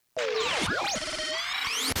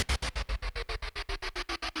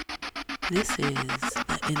This is the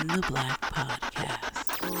In the Black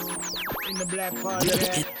podcast. In the Black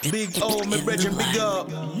podcast. Big O, me brethren, big up.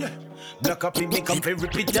 Yeah. Black up, make them very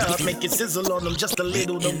rip it up. Make it sizzle on them just a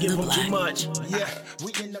little. Don't give them too much. Yeah.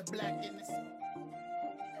 We in the black.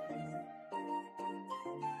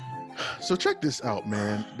 So check this out,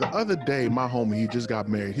 man. The other day, my homie, he just got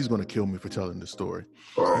married. He's going to kill me for telling this story.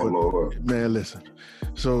 Oh, Lord. Man, listen.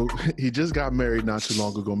 So he just got married not too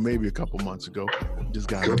long ago, maybe a couple months ago. Just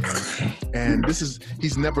got married. And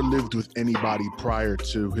he's never lived with anybody prior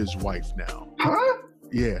to his wife now. Huh?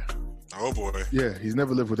 Yeah. Oh, boy. Yeah, he's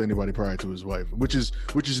never lived with anybody prior to his wife, which is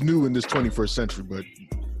new in this 21st century, but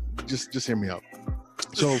just hear me out.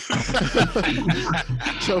 So,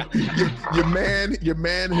 your man,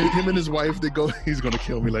 him and his wife, he's gonna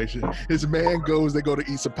kill me later. His man they go to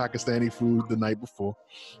eat some Pakistani food the night before,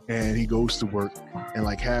 and he goes to work, and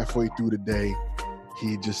like halfway through the day,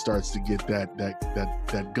 he just starts to get that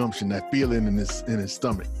gumption, that feeling in his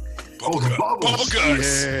stomach. Oh, the bubbles. Bubble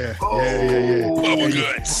guts. Yeah. Bubble And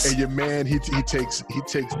guts. And your man, he takes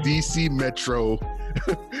DC Metro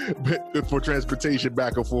for transportation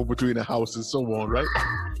back and forth between the house and so on, right?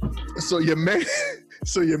 So your man,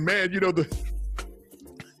 you know,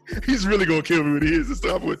 he's really gonna kill me when he hears this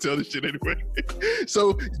stuff. I'm gonna tell this shit anyway.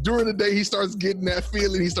 So during the day, he starts getting that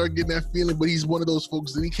feeling. But he's one of those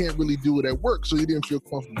folks that he can't really do it at work, so he didn't feel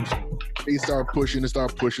comfortable. So they start pushing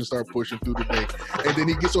through the day, and then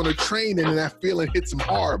he gets on a train, and then that feeling hits him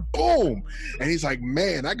hard. Boom! And he's like,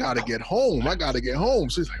 "Man, I gotta get home.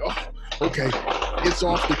 So he's like, "Oh, okay." Gets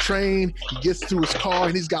off the train, he gets to his car,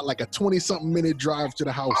 and he's got like a 20-something minute drive to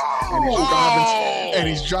the house. And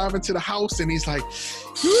he's driving to the house, and he's like,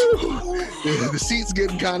 the seat's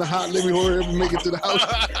getting kind of hot. Let me hurry up and make it to the house.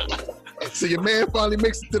 So your man finally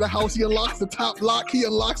makes it to the house. He unlocks the top lock. He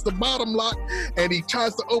unlocks the bottom lock, and he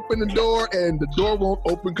tries to open the door, and the door won't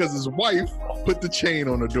open because his wife put the chain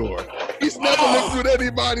on the door. He's never lived with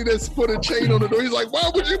anybody that's put a chain on the door. He's like,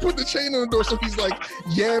 why would you put the chain on the door? So he's like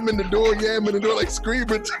yamming the door, like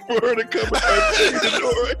screaming for her to come and chain the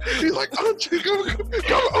door. He's like, oh,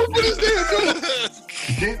 come open this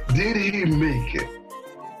damn door. Did he make it?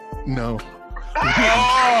 No.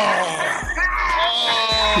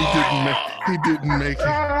 He didn't make it.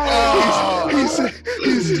 He said,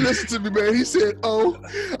 listen to me, man. He said,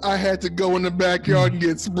 I had to go in the backyard and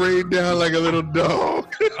get sprayed down like a little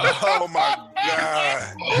dog. Oh, my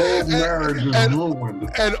God. Whole marriage is ruined.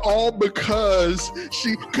 And all because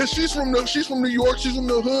she's from New York. She's from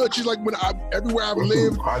the hood. She's like, everywhere I've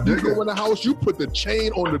lived, you go in the house, you put the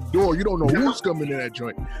chain on the door. You don't know who's coming in that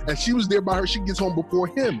joint. And she was there by her. She gets home before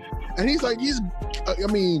him. And he's like,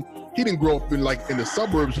 he didn't grow up in the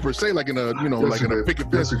suburbs per se, like in a picket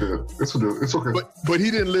fence. It's okay. But he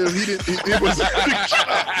didn't live.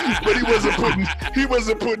 But he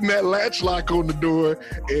wasn't putting that latch lock on the door,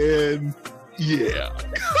 and yeah.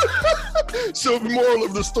 So the moral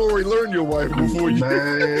of the story: learn your wife before you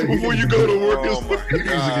go to work. He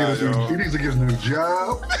needs to get a new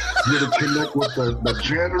job. Get to connect with the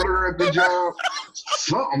janitor at the job.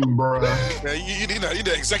 Something, bro. Yeah, you need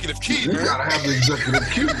the executive key, You man. gotta have the executive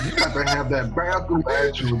key. You got to have that bathroom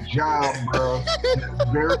at your job, bro.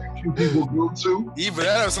 Very few people go to. Even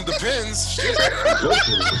that has some depends. Shit.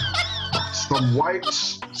 Some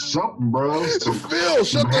wipes, something, bro. Some hand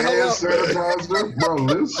sanitizer, bro.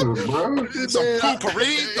 Listen, bro. Some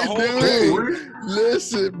poopery, the whole thing.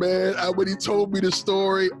 Listen, man. When he told me the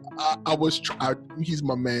story, he's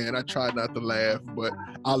my man. I tried not to laugh, but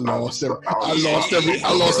I lost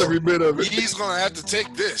every bit of it. He's gonna have to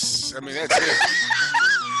take this. I mean, that's it.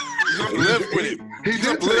 He's gonna live with it. He's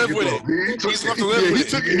gonna live with it. He's gonna live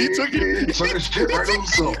with it. He took it. He took his shit right on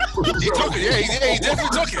himself. He took it. Yeah, he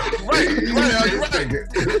definitely took it. You're right.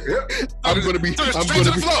 I'm gonna be straight to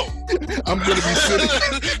the flow. I'm gonna be sitting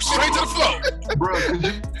straight to the flow, bro.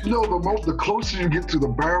 You know, the closer you get to the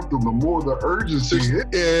bathroom, the more the urgency hits.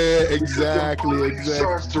 Yeah, exactly. He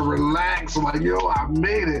starts to relax. Like, yo, I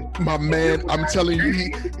made it. My man, I'm telling you,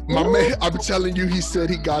 he said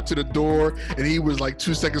he got to the door and he was like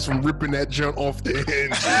 2 seconds from ripping that junk off the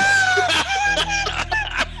hinge.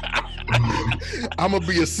 I'm gonna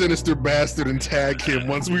be a sinister bastard and tag him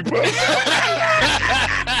once we post.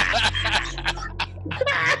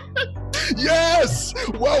 Yes,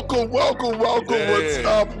 Welcome. Hey. What's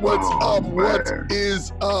up? Man. What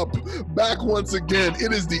is up? Back once again.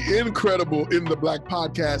 It is the incredible In the Black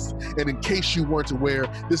podcast. And in case you weren't aware,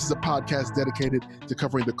 this is a podcast dedicated to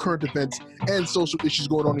covering the current events and social issues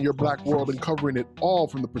going on in your black world and covering it all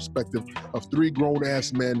from the perspective of three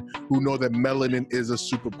grown-ass men who know that melanin is a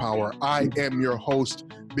superpower. I am your host,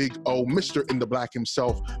 Big O, Mr. In the Black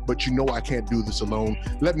himself, but you know I can't do this alone.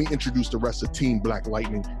 Let me introduce the rest of Team Black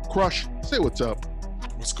Lightning. Crush, say what's up.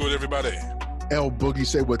 What's good, everybody? L Boogie,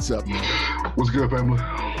 say what's up, man. What's good, family?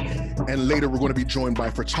 And later we're going to be joined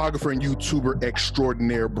by photographer and YouTuber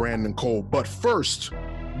extraordinaire Brandon Cole. But first,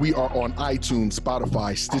 we are on iTunes,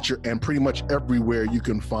 Spotify, Stitcher, and pretty much everywhere you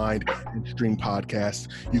can find and stream podcasts.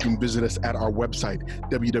 You can visit us at our website,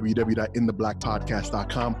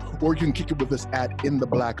 www.intheblackpodcast.com, or you can kick it with us at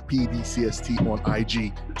InTheBlackPDCST on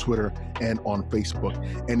IG, Twitter, and on Facebook.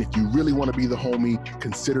 And if you really want to be the homie,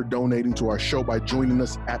 consider donating to our show by joining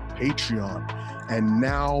us at Patreon. And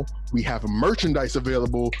now we have merchandise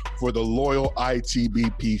available for the loyal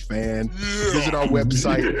ITBP fan. Visit our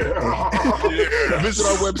website. Visit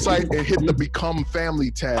our website and hit the Become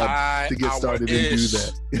Family tab to get started and do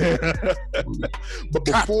that. But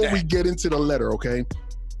before we get into the letter, okay?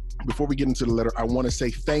 Before we get into the letter, I want to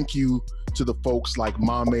say thank you to the folks like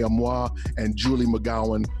Mame Amois and Julie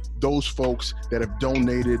McGowan, those folks that have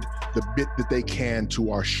donated the bit that they can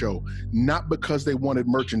to our show. Not because they wanted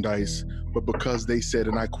merchandise, but because they said,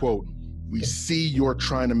 and I quote, "We see you're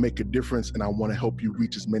trying to make a difference, and I want to help you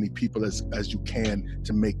reach as many people as you can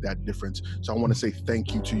to make that difference." So I want to say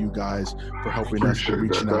thank you to you guys for helping us, for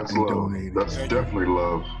reaching out and donating. That's definitely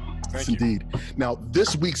love. Yes, indeed. Now,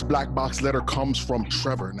 this week's Black Box letter comes from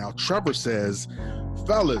Trevor. Now, Trevor says,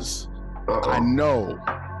 fellas, I know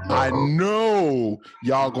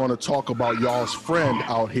y'all gonna talk about y'all's friend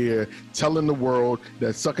out here telling the world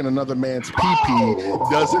that sucking another man's pee-pee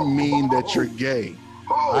doesn't mean that you're gay.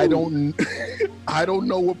 I don't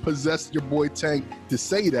know what possessed your boy Tank to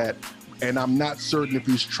say that, and I'm not certain if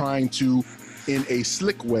he's trying to, in a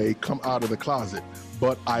slick way, come out of the closet.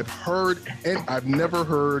 But I've heard, and I've never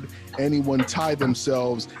heard anyone tie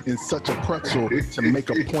themselves in such a pretzel to make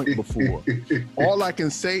a point before. All I can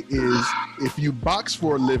say is, if you box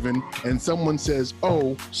for a living and someone says,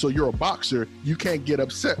 "Oh, so you're a boxer," you can't get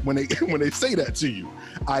upset when they say that to you.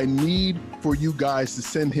 I need for you guys to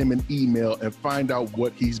send him an email and find out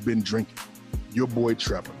what he's been drinking. Your boy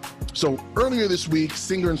Trevor. So earlier this week,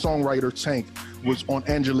 singer and songwriter Tank was on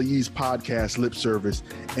Angela Yee's podcast, Lip Service,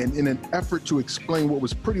 and in an effort to explain what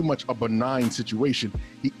was pretty much a benign situation,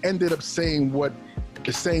 he ended up saying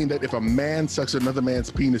that if a man sucks another man's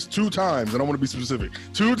penis 2 times, and I want to be specific,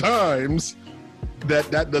 2 times,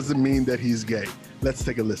 that doesn't mean that he's gay. Let's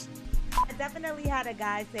take a listen. I definitely had a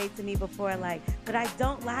guy say to me before, like, "But I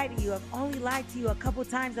don't lie to you. I've only lied to you a couple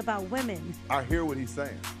times about women." I hear what he's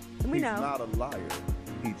saying. We He's know. not a liar.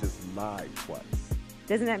 He just lied twice.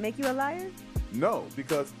 Doesn't that make you a liar? No,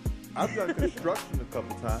 because I've done construction a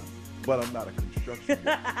couple times, but I'm not a construction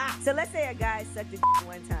guy. So let's say a guy sucked a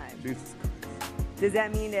one time. Jesus Christ. Does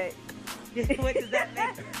that mean that? What does that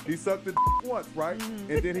mean? He sucked the once, right?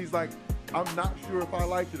 Mm-hmm. And then he's like, "I'm not sure if I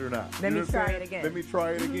liked it or not." Let You know me what I'm try saying? it again. Let me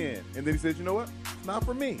try it again. And then he says, "You know what? It's not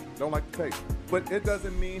for me. Don't like the taste." But it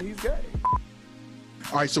doesn't mean he's gay.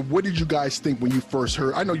 All right, so what did you guys think when you first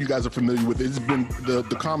heard? I know you guys are familiar with it. It's been the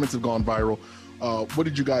comments have gone viral. What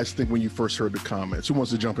did you guys think when you first heard the comments? Who wants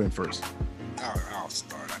to jump in first? I'll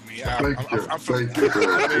start. I mean, I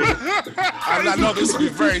know this will be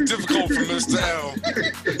very difficult for Mr. L.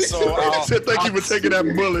 So thank you for taking that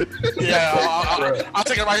bullet. Yeah, I'll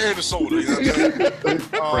take it right here in the shoulder. You know what I'm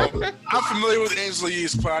saying? I'm familiar with Angela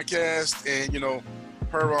Yee's podcast, and you know,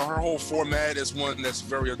 her whole format is one that's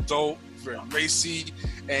very adult, very racy,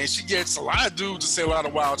 and she gets a lot of dudes to say a lot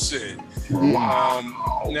of wild shit. Now,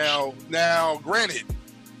 granted,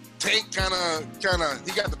 Tank kind of,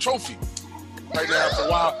 he got the trophy right now for a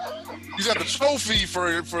while. He's got the trophy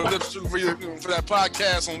for that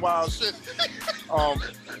podcast on wild shit.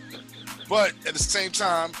 But at the same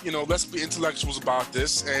time, you know, let's be intellectuals about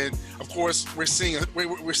this. And of course, we're seeing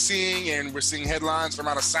headlines from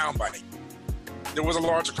out of soundbite. There was a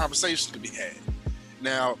larger conversation to be had.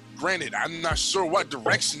 Now, granted, I'm not sure what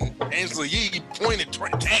direction Angela Yee pointed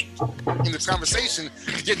toward Tank in this conversation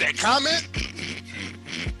to get that comment.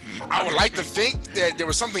 I would like to think that there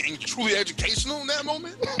was something truly educational in that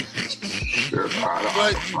moment.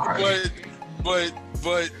 but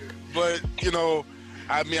you know,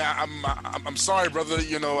 I mean, I'm sorry, brother.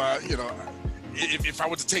 You know, if I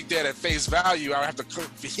were to take that at face value, I would have to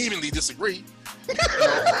vehemently disagree.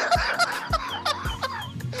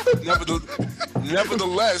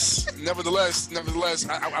 Nevertheless,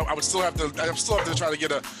 I would still have to try to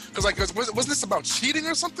get a, because wasn't this about cheating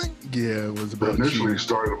or something? Yeah, it was about initially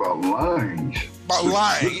started about lying.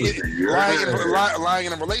 Lying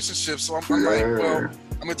in a relationship. So I'm like, well,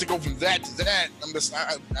 I'm going to go from that to that. I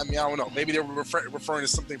don't know. Maybe they were referring to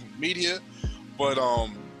something from the media, but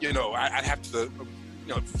I'd have to,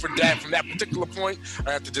 from that particular point,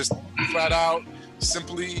 I have to just flat out,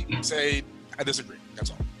 simply say I disagree.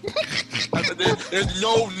 That's all. There's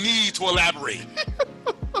no need to elaborate.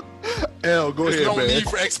 L, go ahead, man. There's no need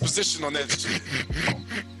for exposition on that shit.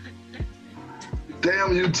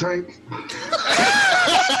 Damn you, Tank.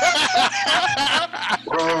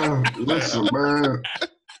 Listen, man.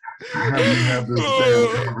 How do you have this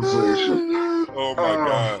damn conversation? Oh my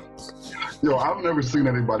God. Yo, I've never seen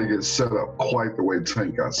anybody get set up quite the way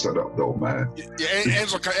Tank got set up, though, man. Yeah,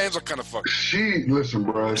 Angela kind of fucked. Listen,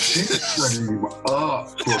 bro, she's setting him up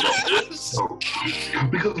for the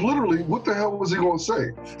because literally, what the hell was he gonna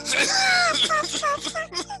say?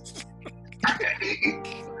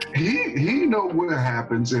 He know what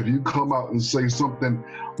happens if you come out and say something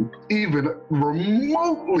even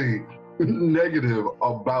remotely negative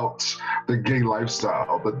about the gay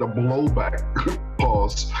lifestyle, the blowback.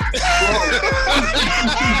 Pause.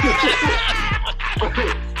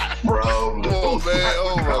 Bro,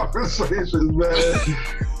 conversations, man.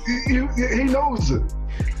 He knows it.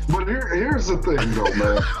 But here's the thing, though,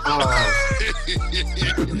 man.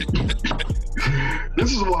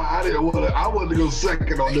 This is why I wanted to go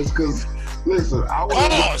second on this, because listen, I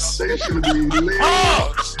want the station to be lit.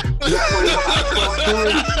 That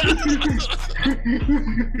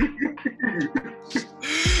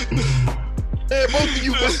Hey, both of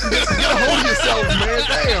you, get a hold of yourself, man.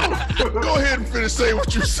 Damn. Go ahead and finish saying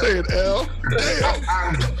what you're saying, L. Damn.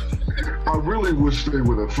 I really wish they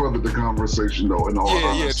would have furthered the conversation, though. In all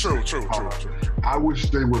honesty. True. I wish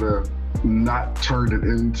they would have not turned it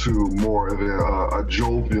into more of a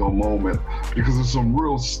jovial moment, because there's some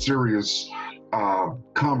real serious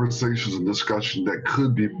conversations and discussion that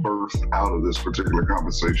could be birthed out of this particular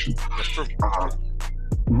conversation. That's true.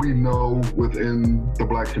 We know within the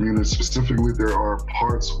Black community specifically, there are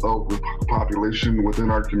parts of the population within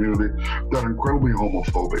our community that are incredibly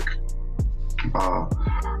homophobic.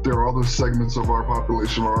 There are other segments of our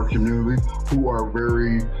population or our community who are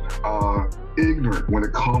very ignorant when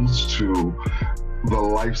it comes to the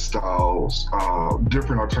lifestyles,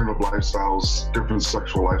 different alternative lifestyles, different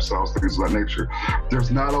sexual lifestyles, things of that nature.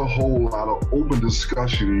 There's not a whole lot of open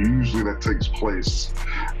discussion usually that takes place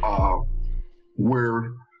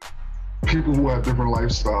where people who have different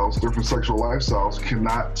lifestyles, different sexual lifestyles,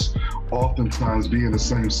 cannot oftentimes be in the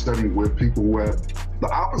same setting with people who have the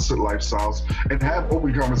opposite lifestyles and have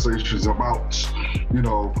open conversations about,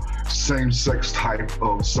 same-sex type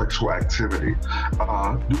of sexual activity.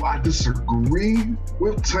 Do I disagree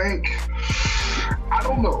with Tank? I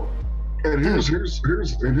don't know. And here's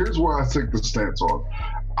where I take the stance on.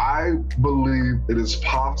 I believe it is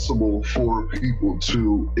possible for people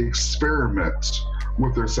to experiment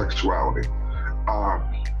with their sexuality.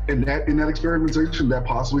 In that experimentation, that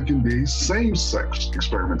possibly can be same-sex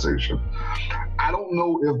experimentation. I don't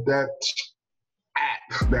know if that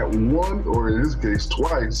act, that one, or in this case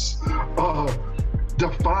twice,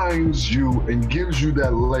 defines you and gives you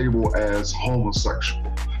that label as homosexual.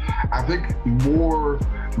 I think more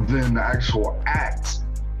than the actual act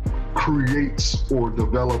creates or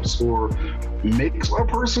develops or makes a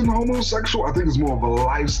person homosexual. I think it's more of a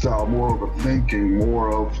lifestyle, more of a thinking,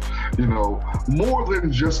 more of, more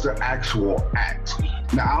than just the actual act.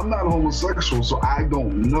 Now, I'm not homosexual, so I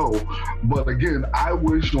don't know. But again, I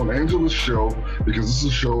wish on Angela's show, because this is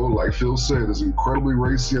a show, like Phil said, is incredibly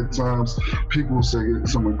racy at times. People say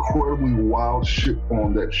some incredibly wild shit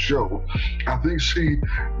on that show. I think she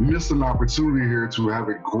missed an opportunity here to have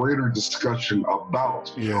a greater discussion about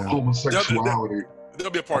homosexuality.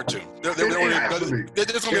 There'll be a part two. There's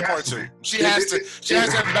gonna be a part two. She has to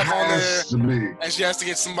have it back on there, and she has to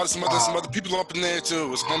get some other people up in there too.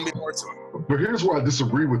 It's gonna be a part two. But here's where I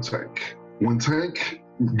disagree with Tank. When Tank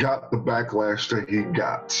got the backlash that he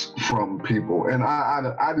got from people, and I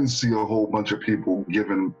didn't see a whole bunch of people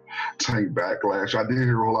giving Tank backlash. I did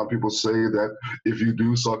hear a whole lot of people say that if you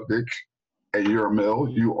do suck dick and you're a male,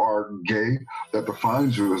 you are gay, that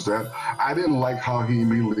defines you as that. I didn't like how he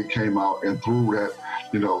immediately came out and threw that,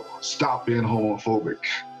 stop being homophobic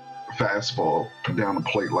fastball down the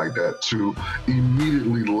plate like that, to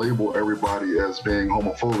immediately label everybody as being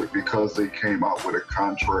homophobic because they came out with a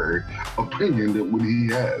contrary opinion than what he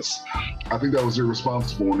has. I think that was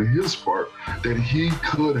irresponsible on his part, that he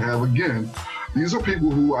could have, again, These are people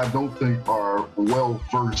who I don't think are well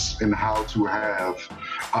versed in how to have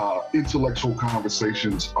intellectual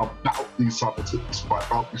conversations about these topics.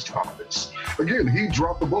 Again, he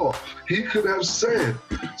dropped the ball. He could have said,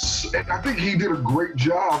 and I think he did a great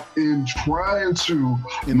job in trying to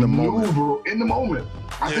maneuver in the moment.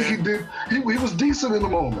 I think he did. He was decent in the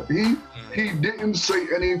moment. He didn't say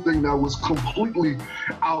anything that was completely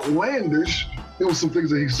outlandish. There was some things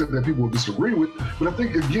that he said that people would disagree with, but I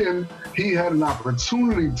think, again, he had an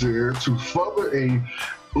opportunity there to further a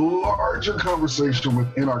larger conversation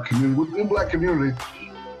within our community, within Black community.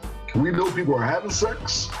 We know people are having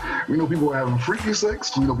sex. We know people are having freaky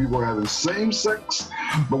sex. We know people are having same sex,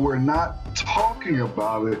 but we're not talking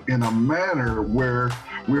about it in a manner where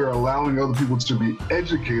we are allowing other people to be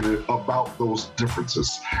educated about those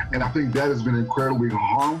differences. And I think that has been incredibly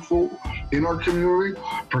harmful in our community,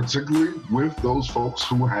 particularly with those folks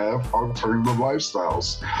who have alternative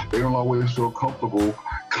lifestyles. They don't always feel comfortable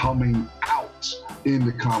coming out in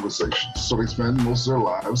the conversations. So they spend most of their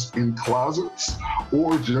lives in closets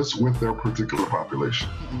or just with their particular population.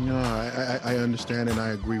 No, I understand, and I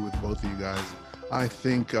agree with both of you guys. I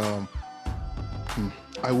think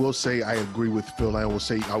I will say I agree with Phil. I will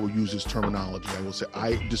say I will use his terminology. I will say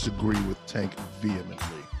I disagree with Tank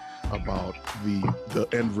vehemently about the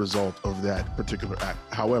end result of that particular act.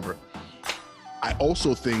 However, I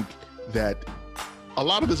also think that a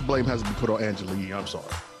lot of this blame has been put on Angela Yee. I'm sorry.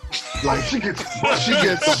 Like she gets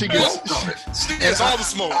all the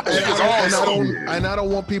smoke. And I don't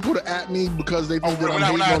want people to at me because they think that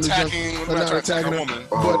I'm hating on we're not attacking a woman.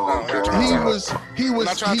 But he was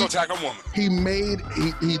not trying to attack a woman.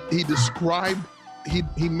 He described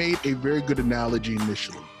he made a very good analogy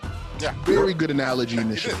initially. Yeah. Very good analogy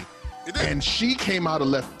initially. He did. And she came out of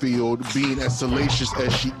left field being as salacious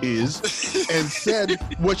as she is and said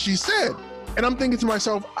what she said. And I'm thinking to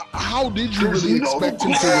myself, how did you really expect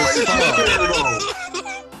him to respond?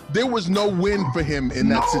 There was no win for him in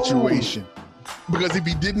that situation. Because if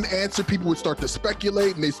he didn't answer, people would start to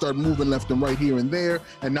speculate and they start moving left and right here and there.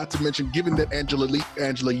 And not to mention, given that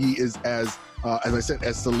Angela Yee is as I said,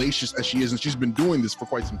 as salacious as she is, and she's been doing this for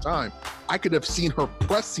quite some time, I could have seen her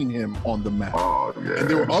pressing him on the mat. Oh, yeah. And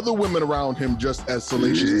there were other women around him just as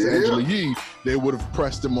salacious as Angela Yee. They would have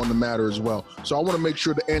pressed him on the matter as well. So I want to make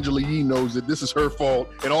sure that Angela Yee knows that this is her fault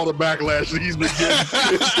and all the backlash that he's been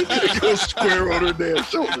getting it goes square on her damn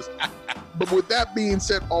shoulders. But with that being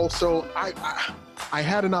said, also, I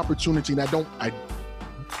had an opportunity, and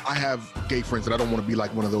I have gay friends, and I don't want to be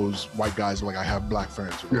like one of those white guys like I have black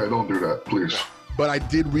friends. Yeah, don't do that, please. But I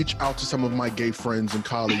did reach out to some of my gay friends and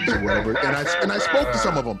colleagues or whatever, and I spoke to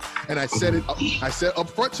some of them, and I said up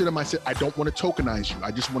front to them, I said, I don't want to tokenize you.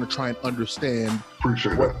 I just want to try and understand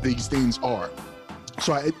what these things are.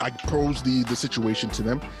 So I posed the situation to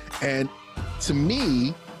them, and to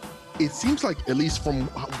me, it seems like, at least from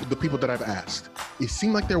the people that I've asked, it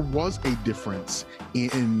seemed like there was a difference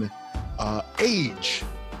in age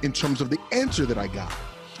in terms of the answer that I got.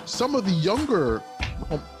 Some of the younger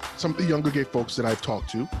gay folks that I've talked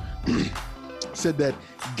to said that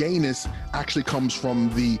gayness actually comes from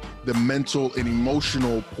the mental and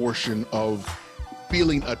emotional portion of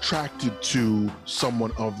feeling attracted to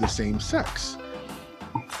someone of the same sex.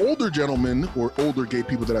 Older gentlemen or older gay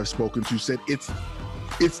people that I've spoken to said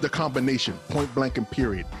it's the combination, point blank and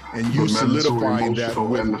period, and you solidifying that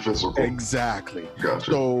with and the physical. Exactly.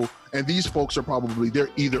 Gotcha. So, and these folks are they're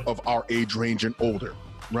either of our age range and older,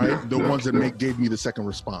 right? The ones that gave me the second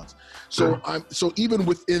response. So so even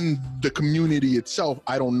within the community itself,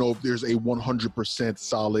 I don't know if there's a 100%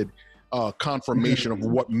 solid confirmation of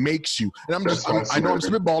what makes you. And I know I'm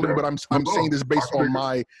spitballing, but I'm saying this based on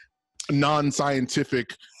my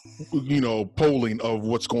non-scientific, polling of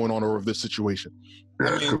what's going on over this situation.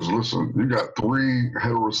 Yeah, because listen, you got 3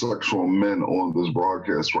 heterosexual men on this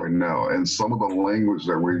broadcast right now, and some of the language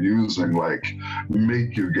that we're using, like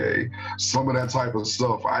make you gay, some of that type of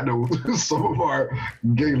stuff, I know some of our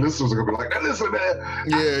gay listeners are gonna be like, hey, listen, man.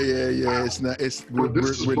 Yeah. This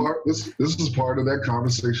is part of that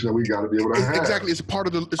conversation that we got to be able to have. Exactly, it's part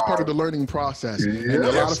of the learning process. Yes. And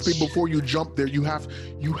a lot of people, before you jump there, you have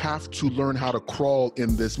to learn how to crawl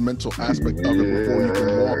in this mental aspect of it before you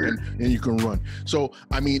can walk and you can run. So,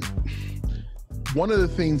 I mean, one of the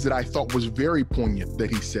things that I thought was very poignant that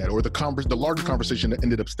he said, or the larger conversation that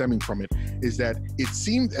ended up stemming from it, is that it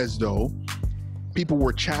seemed as though people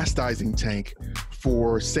were chastising Tank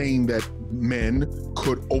for saying that men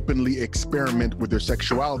could openly experiment with their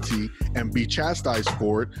sexuality and be chastised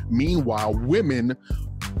for it. Meanwhile, women,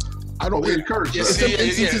 I don't encourage that. Some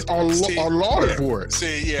instances are lauded for it.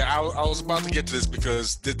 See, I was about to get to this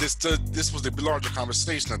because this was the larger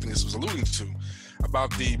conversation I think this was alluding to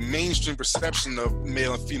about the mainstream perception of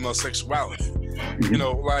male and female sexuality. You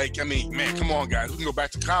know, like, I mean, man, come on, guys. We can go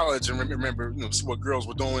back to college and remember, see what girls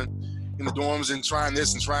were doing in the dorms and trying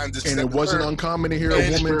this and trying this. And it wasn't uncommon to hear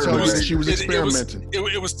a woman tell you that she was experimenting.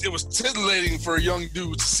 It was titillating for a young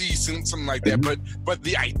dude to see something like that. But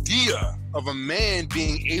the idea of a man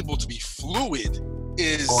being able to be fluid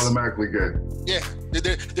is automatically gay. Yeah,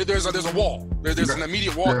 there's a wall. There's an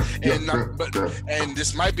immediate wall, and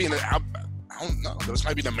this might be I don't know. This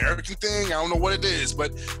might be an American thing. I don't know what it is,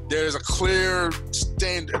 but there's a clear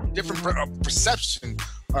different perception,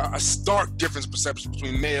 a stark difference in perception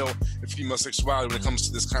between male and female sexuality when it comes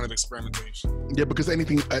to this kind of experimentation. Yeah, because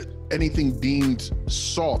anything deemed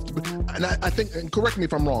soft, and I think, and correct me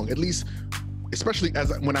if I'm wrong, at least, especially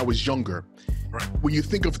when I was younger. Right. When you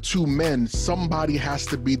think of two men, somebody has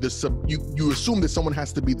to be you assume that someone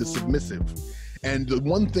has to be the submissive. And the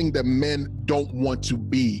one thing that men don't want to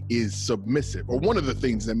be is submissive, or one of the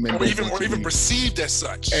things that men or even perceived as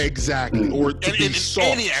such. Exactly, or to be soft.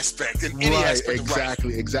 In any aspect, in any aspect of life.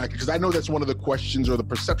 Exactly. Because I know that's one of the questions or the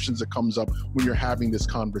perceptions that comes up when you're having this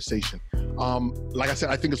conversation. Like I said,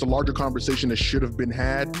 I think it's a larger conversation that should have been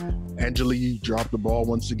had. Angela, you dropped the ball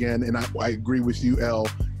once again, and I agree with you, Elle.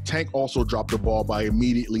 Tank also dropped the ball by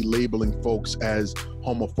immediately labeling folks as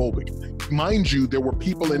homophobic. Mind you, there were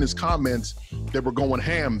people in his comments that were going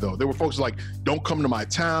ham, though. There were folks like, don't come to my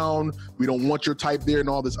town, we don't want your type there, and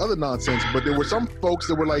all this other nonsense. But there were some folks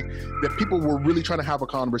that were like, that people were really trying to have a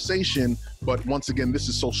conversation, but once again, this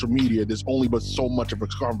is social media. There's only but so much of a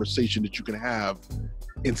conversation that you can have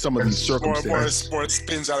in some of these circumstances. Or it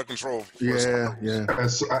spins out of control. Yeah.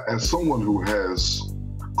 As someone who has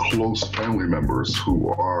close family members who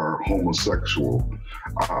are homosexual,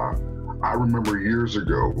 I remember years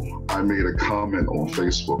ago, I made a comment on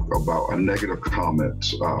Facebook about a negative comment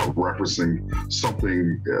referencing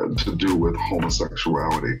something to do with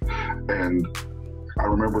homosexuality. And I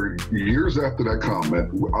remember years after that comment,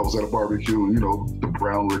 I was at a barbecue and, the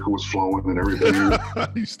brown liquor was flowing and everything.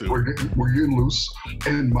 we're getting loose.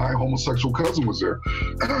 And my homosexual cousin was there.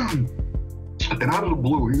 And out of the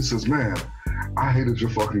blue, he says, man, I hated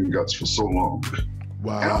your fucking guts for so long.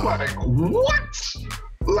 Wow. And I'm like, what?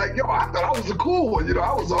 Like, I thought I was the cool one.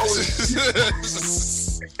 I was always...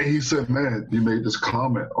 And he said, man, you made this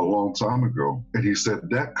comment a long time ago. And he said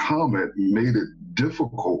that comment made it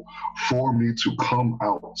difficult for me to come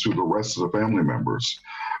out to the rest of the family members.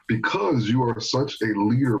 Because you are such a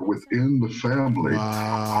leader within the family,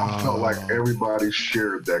 wow. I felt like everybody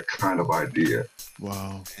shared that kind of idea.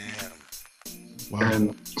 Wow. Damn. Wow.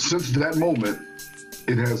 And since that moment,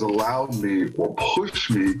 it has allowed me or pushed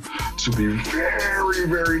me to be very,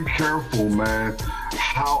 very careful, man,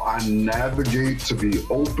 how I navigate, to be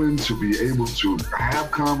open, to be able to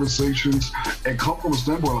have conversations and come from a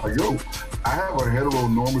standpoint like, yo, I have a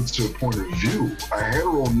heteronormative point of view, a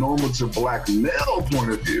heteronormative black male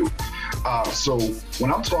point of view. So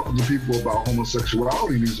when I'm talking to people about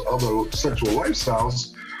homosexuality and these other sexual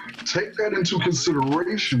lifestyles, take that into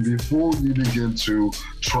consideration before you begin to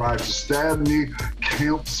try to stab me,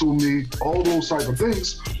 cancel me, all those type of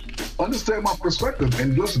things. Understand my perspective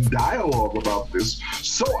and just dialogue about this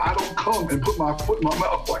so I don't come and put my foot in my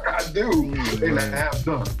mouth like I do and have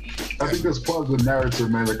done. I think that's part of the narrative,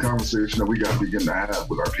 man, the conversation that we got to begin to have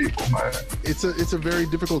with our people, man. It's a very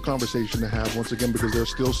difficult conversation to have, once again, because there are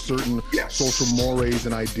still certain social mores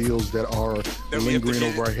and ideals that are lingering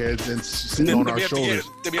over our heads and sitting on our shoulders.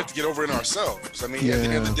 That we have to get over in ourselves. I mean, at the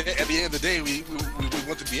end of the day, we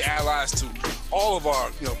want to be allies to all of our,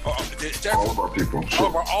 all of our people.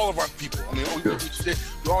 Sure. All of our people. I mean, we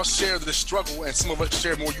all share the struggle, and some of us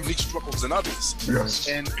share more unique struggles than others. Yes.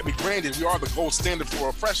 And I mean, granted, we are the gold standard for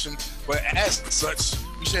oppression, but as such,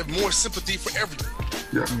 we should have more sympathy for everyone.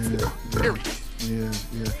 Period.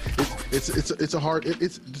 It's a hard.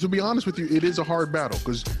 It's to be honest with you, it is a hard battle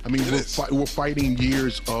because I mean we're fighting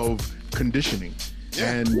years of conditioning.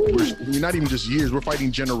 Yeah. And we're not even just years, we're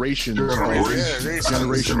fighting generations of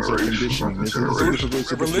conditioning.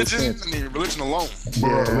 Religion alone.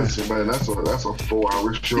 Bro, listen, man, that's a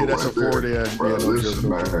 4-hour show. Yeah, that's right a 4 there. day. Bro, listen,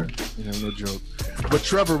 man. No joke. But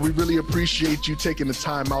Trevor, we really appreciate you taking the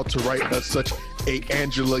time out to write us such a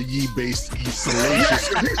Angela Yee based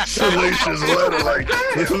salacious letter like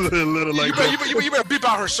You better beep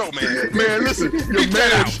out her show, man. Man, listen, you're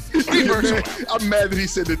mad. I'm mad that he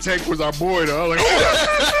said the Tank was our boy, though. I was like,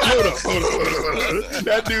 hold up.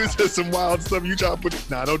 That dude said some wild stuff. You try to put,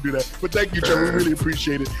 nah, don't do that. But thank you, Trevor. We really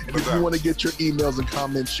appreciate it. And if you want to get your emails and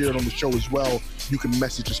comments shared on the show as well, you can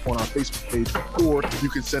message us on our Facebook page, or you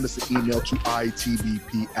can send us an email to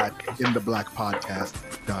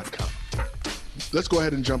itbp@intheblackpodcast.com. Let's go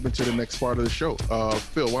ahead and jump into the next part of the show.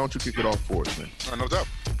 Phil, why don't you kick it off for us, man? No doubt.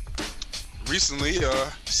 Recently,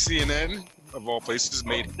 CNN, of all places,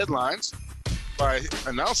 made headlines by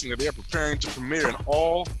announcing that they are preparing to premiere an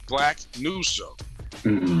all-black news show.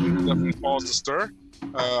 Definitely caused a stir.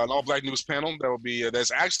 An all-black news panel that will be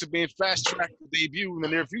that's actually being fast-tracked to debut in the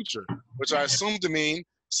near future, which I assume to mean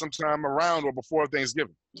sometime around or before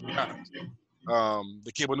Thanksgiving, to be honest.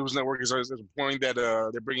 The cable news network is reporting that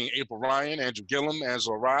they're bringing April Ryan, Andrew Gillum,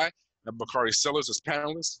 Angela Rye, and Bakari Sellers as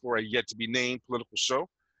panelists for a yet-to-be-named political show.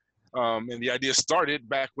 And the idea started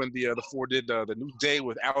back when the four did the New Day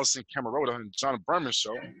with Allison Camerota and John Berman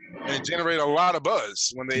show, and it generated a lot of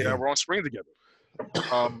buzz when they were on screen together.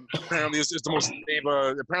 Apparently, it's the most.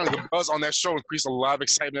 Apparently, the buzz on that show increased a lot of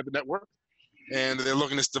excitement at the network, and they're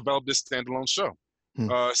looking to develop this standalone show.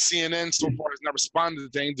 CNN so far has not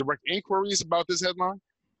responded to any direct inquiries about this headline,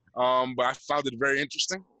 but I found it very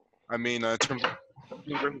interesting. I mean, in terms of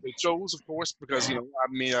who they chose, of course, because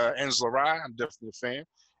Angela Rye, I'm definitely a fan.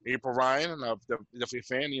 April Ryan, I'm definitely a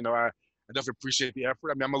fan. I definitely appreciate the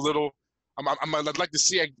effort. I mean, I'd like to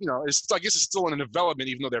see. I guess it's still in development,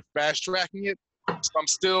 even though they're fast tracking it. So I'm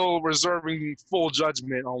still reserving full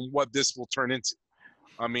judgment on what this will turn into.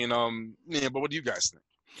 I mean, but what do you guys think?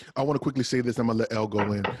 I want to quickly say this. I'm going to let Elle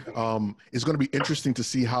go in. It's going to be interesting to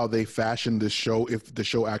see how they fashion this show, if the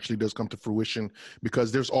show actually does come to fruition,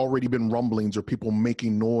 because there's already been rumblings or people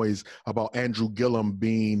making noise about Andrew Gillum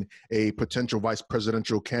being a potential vice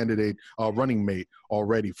presidential candidate, running mate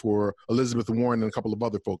already for Elizabeth Warren and a couple of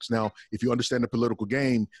other folks. Now, if you understand the political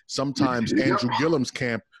game, sometimes Andrew Gillum's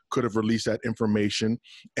camp could have released that information,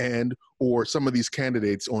 or some of these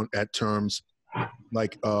candidates at terms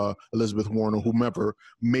like Elizabeth Warren or whomever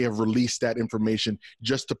may have released that information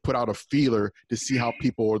just to put out a feeler to see how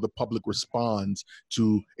people or the public responds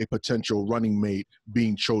to a potential running mate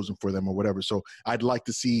being chosen for them or whatever. So I'd like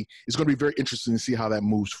to see, it's going to be very interesting to see how that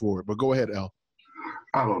moves forward. But go ahead, El.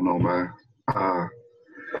 I don't know, man.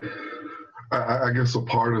 I guess a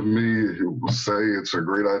part of me will say it's a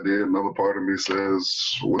great idea. Another part of me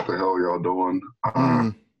says, what the hell y'all doing?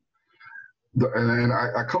 And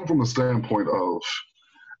I come from the standpoint of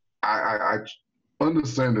I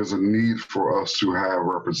understand there's a need for us to have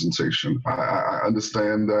representation. I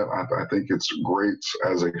understand that. I think it's great.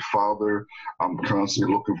 As a father, I'm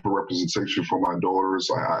constantly looking for representation for my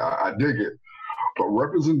daughters. I dig it. But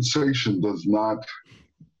representation does not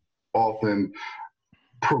often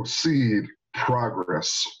proceed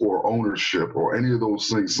progress or ownership or any of those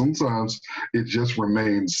things. Sometimes it just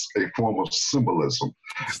remains a form of symbolism.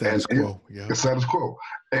 Status quo, yeah. The status quo.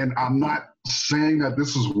 And I'm not saying that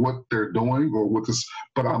this is what they're doing or what this,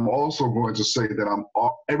 but I'm also going to say that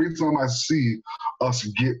every time I see us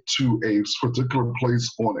get to a particular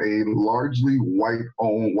place on a largely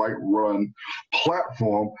white-owned, white-run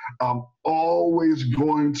platform, I'm always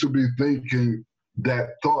going to be thinking that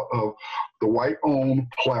thought of the white-owned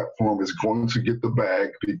platform is going to get the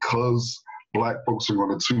bag because Black folks are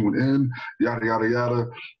going to tune in, yada, yada, yada.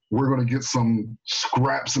 We're going to get some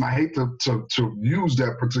scraps, and I hate to use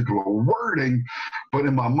that particular wording, but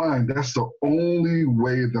in my mind, that's the only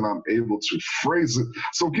way that I'm able to phrase it.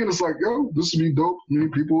 So again, it's like, yo, this would be dope. Many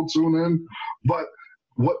people will tune in, but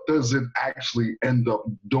what does it actually end up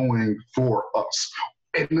doing for us?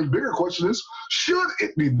 And the bigger question is, should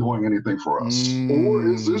it be doing anything for us? Or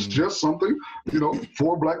is this just something,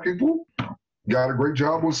 for Black people, got a great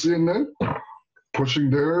job on CNN, pushing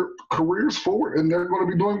their careers forward, and they're going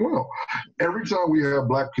to be doing well. Every time we have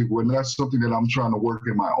Black people, and that's something that I'm trying to work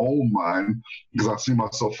in my own mind, because I see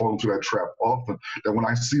myself fall into that trap often, that when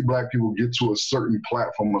I see Black people get to a certain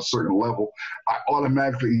platform, a certain level, I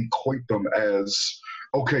automatically equate them as,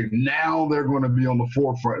 okay, now they're going to be on the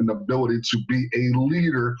forefront in the ability to be a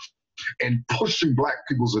leader and pushing Black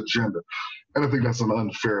people's agenda. And I think that's an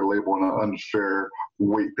unfair label and an unfair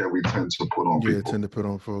weight that we tend to put on people. Yeah, tend to put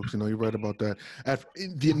on folks. You're right about that. At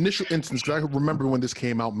the initial instance, because I remember when this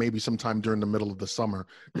came out, maybe sometime during the middle of the summer,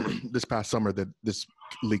 this past summer, that this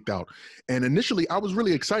leaked out. And initially, I was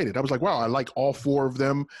really excited. I was like, wow, I like all four of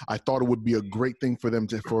them. I thought it would be a great thing for them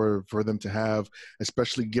to have,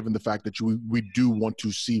 especially given the fact that we do want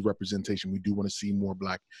to see representation. We do want to see more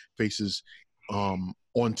Black faces on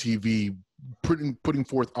TV, putting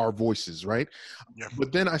forth our voices, right? Yeah.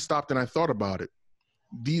 But then I stopped and I thought about it.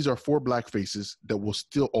 These are 4 black faces that will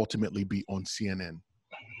still ultimately be on CNN.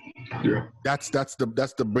 Yeah. That's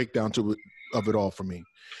the breakdown of it all for me.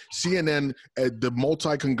 CNN, the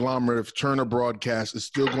multi-conglomerate of Turner Broadcast, is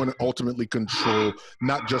still going to ultimately control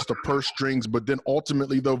not just the purse strings, but then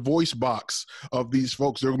ultimately the voice box of these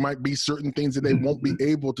folks. There might be certain things that they won't be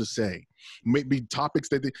able to say, maybe topics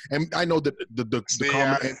that they, and I know that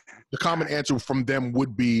the common answer from them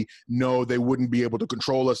would be no, they wouldn't be able to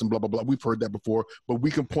control us and blah blah blah. We've heard that before, but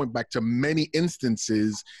we can point back to many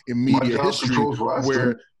instances in media history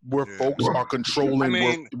where folks are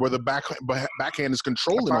controlling, where the backhand is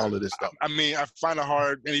controlling all of this stuff. I mean, I find it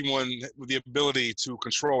hard anyone with the ability to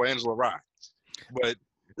control Angela Rye, but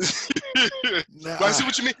but I see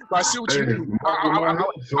what you mean.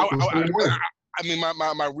 I mean,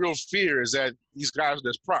 my real fear is that these guys are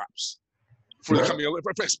just props for the coming,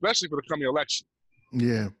 especially for the coming election.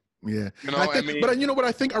 Yeah. Yeah, you know, but you know what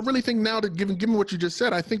I think? I really think now that given what you just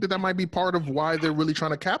said, I think that might be part of why they're really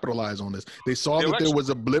trying to capitalize on this. They saw that there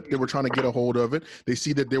was a blip; they were trying to get a hold of it. They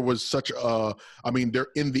see that there was such a, I mean, they're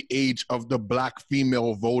in the age of the black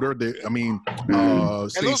female voter. And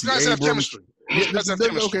those guys have chemistry.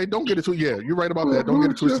 Okay, don't get it twisted. Yeah, you're right about that. Don't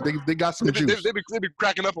get it twisted. They got some juice. They be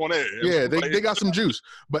cracking up on there. Yeah, they got some juice.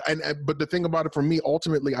 But the thing about it for me,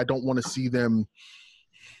 ultimately, I don't want to see them.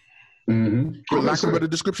 For lack of a better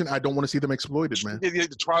description, I don't want to see them exploited, man. They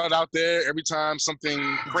try it out there every time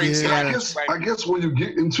something crazy. Yeah. I guess when you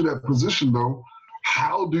get into that position, though,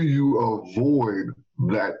 how do you avoid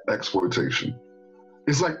that exploitation?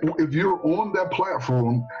 It's like if you're on that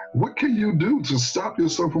platform, what can you do to stop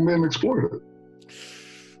yourself from being exploited?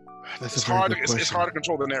 It's hard to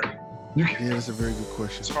control the narrative. Yeah, that's a very good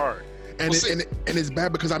question. It's hard. And it's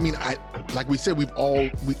bad because I mean, like we said, we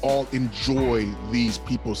all enjoy these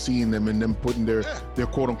people, seeing them and them putting their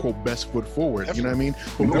quote unquote best foot forward. You know what I mean?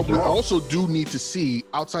 But we also do need to see,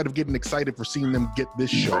 outside of getting excited for seeing them get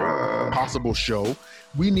this possible show,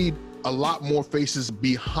 we need a lot more faces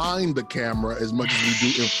behind the camera as much as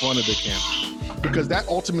we do in front of the camera, because that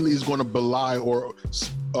ultimately is going to belie or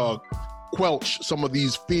quelch some of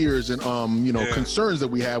these fears and concerns that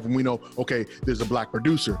we have when we know, okay, there's a black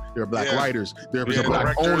producer, there are black writers, there's a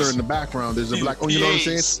black owner in the background, there's a black, you know what I'm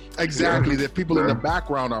saying? Exactly, the people in the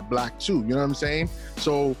background are black too, you know what I'm saying?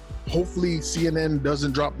 So hopefully CNN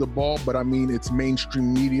doesn't drop the ball, but I mean, it's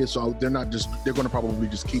mainstream media, so they're going to probably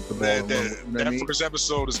just keep the ball. That first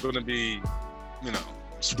episode is going to be,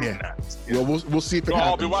 scrutinized. Yeah. Well, we'll see if it happens.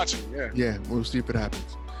 I'll be watching, Yeah, we'll see if it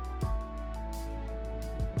happens.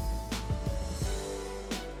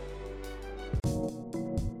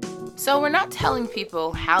 So we're not telling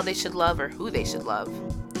people how they should love or who they should love.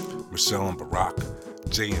 Michelle and Barack,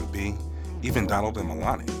 J and B, even Donald and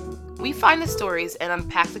Melania. We find the stories and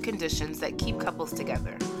unpack the conditions that keep couples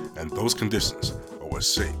together. And those conditions are what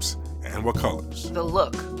shapes and what colors the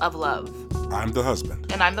look of love. I'm the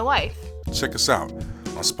husband. And I'm the wife. Check us out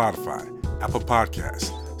on Spotify, Apple Podcasts,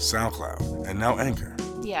 SoundCloud, and now Anchor.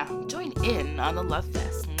 Yeah, join in on the Love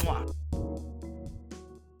Fest. Mwah.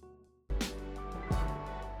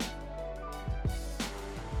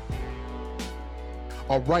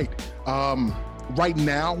 All right. Right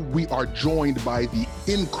now, we are joined by the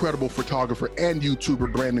incredible photographer and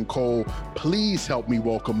YouTuber, Brandon Cole. Please help me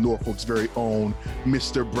welcome Norfolk's very own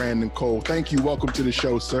Mr. Brandon Cole. Thank you. Welcome to the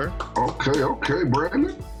show, sir. Okay,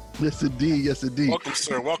 Brandon. Yes, indeed. Welcome,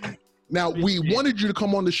 sir. Welcome. Now, we wanted you to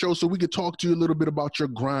come on the show so we could talk to you a little bit about your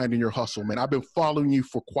grind and your hustle, man. I've been following you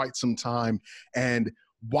for quite some time, and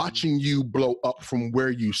watching you blow up from where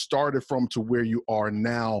you started from to where you are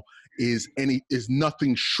now is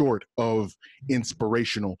nothing short of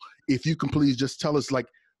inspirational. If you can please just tell us like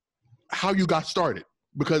how you got started,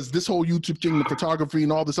 because this whole YouTube thing, the photography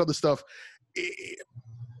and all this other stuff,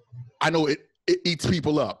 I know it eats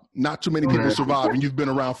people up. Not too many people survive, and you've been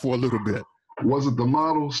around for a little bit. Was it the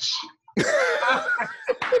models? I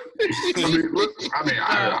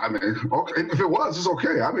mean, okay. If it was, it's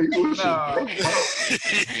okay. I mean,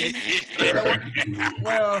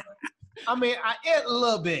 well, I mean, I ate a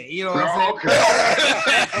little bit, you know what I'm saying?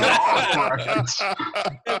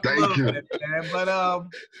 Okay. Thank you. Bit, man. But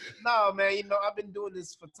no, man, I've been doing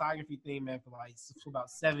this photography thing, man, for about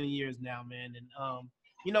 7 years now, man. And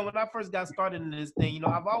when I first got started in this thing,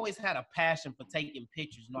 I've always had a passion for taking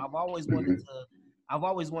pictures. I've always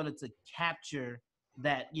wanted to capture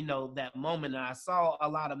that, that moment. And I saw a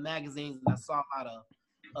lot of magazines and I saw a lot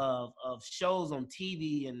of shows on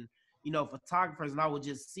TV and, photographers, and I would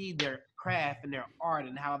just see their craft and their art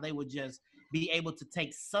and how they would just be able to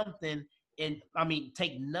take something and I mean,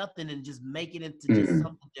 take nothing and just make it into just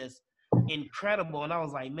something just incredible. And I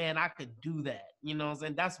was like, man, I could do that. You know what I'm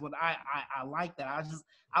saying? That's what I like that.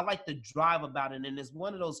 I like the drive about it. And it's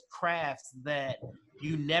one of those crafts that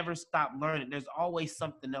you never stop learning. There's always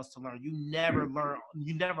something else to learn. You never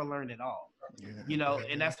learn it all. You know,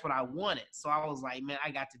 and that's what I wanted. So I was like, man,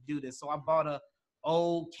 I got to do this. So I bought a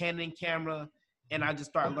old Canon camera and I just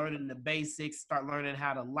started learning the basics, start learning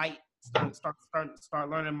how to light, start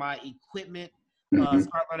learning my equipment,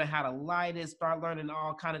 start learning how to light it, start learning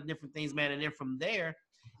all kind of different things, man. And then from there,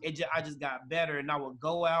 I just got better. And I would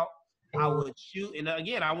go out, I would shoot, and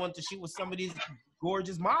again, I wanted to shoot with some of these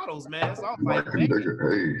gorgeous models, man. So I was like,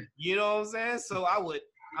 man, you know what I'm saying? So I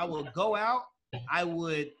would go out, I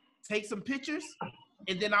would take some pictures,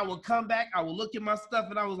 and then I would come back, I would look at my stuff,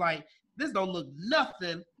 and I was like, this don't look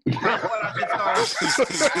nothing like what I just saw. It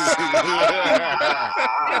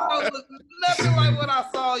don't look nothing like what I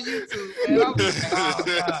saw on YouTube. And I was like, oh,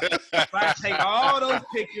 God. So I take all those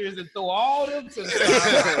pictures and throw all them to the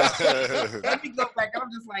side. Let me go back. And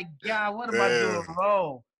I'm just like, God, what am I doing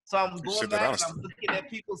wrong? So I'm going back and I'm looking at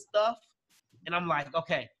people's stuff, and I'm like,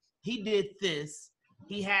 okay, he did this.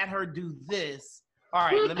 He had her do this. All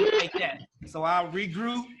right, let me take that. So I'll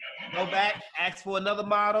regroup, go back, ask for another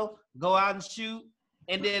model, go out and shoot.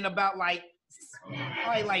 And then about like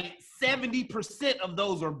 70% of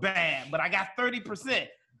those are bad, but I got 30%.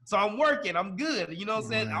 So I'm working, I'm good. You know what I'm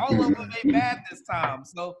saying? All of them ain't bad this time.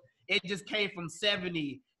 So it just came from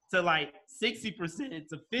 70 to like 60%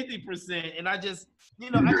 to 50%. And I just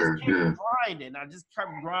kept grinding. I just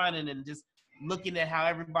kept grinding and just looking at how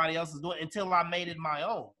everybody else is doing until I made it my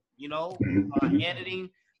own. You know, editing,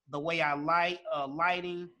 the way I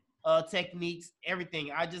lighting techniques,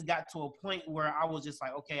 everything. I just got to a point where I was just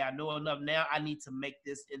like, okay, I know enough now. I need to make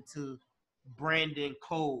this into branding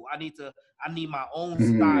code. I need my own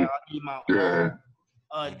style. I need my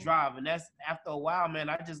own drive. And that's after a while, man,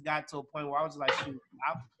 I just got to a point where I was like, shoot,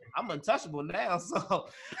 I'm untouchable now. So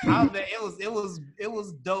it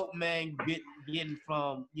was dope, man, getting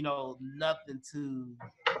from, you know, nothing to,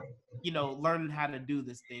 you know, learning how to do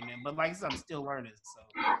this thing, man. But like I said, I'm still learning. So,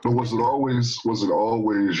 but was it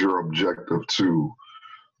always your objective to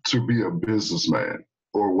be a businessman,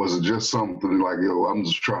 or was it just something like, yo, I'm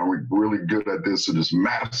just trying to be really good at this and just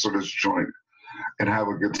master this joint and have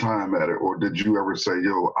a good time at it? Or did you ever say,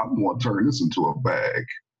 yo, I'm going to turn this into a bag?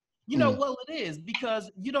 You know, well, it is,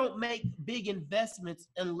 because you don't make big investments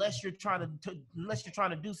unless you're trying to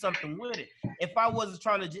do something with it. If I was just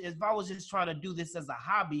trying to do this as a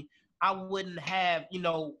hobby, I wouldn't have, you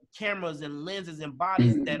know, cameras and lenses and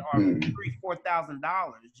bodies that are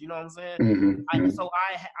 $3,000-$4,000. You know what I'm saying?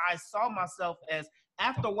 I saw myself as,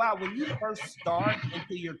 after a while, when you first start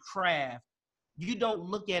into your craft, you don't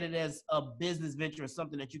look at it as a business venture or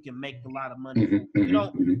something that you can make a lot of money from. You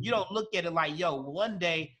don't look at it like, yo, one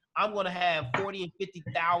day I'm going to have 40 and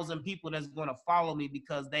 50,000 people that's going to follow me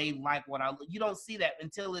because they like what I look. You don't see that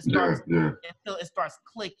until it starts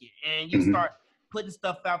clicking, and you start putting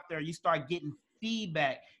stuff out there. You start getting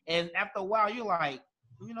feedback, and after a while, you're like,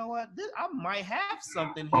 you know what? I might have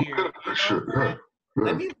something here. You know,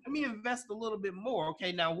 let me invest a little bit more.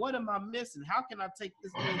 Okay, now what am I missing? How can I take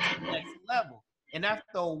this thing to the next level? And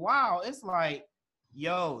after a while, it's like,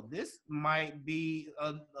 yo, this might be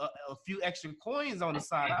a few extra coins on the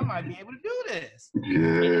side. I might be able to do this.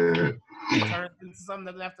 Yeah. It turns into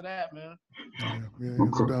something after that, man.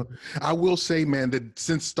 Yeah. I will say, man, that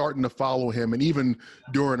since starting to follow him, and even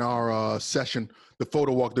during our session, the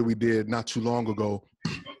photo walk that we did not too long ago,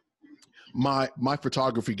 my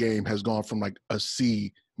photography game has gone from like a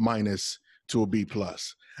C- to a B+.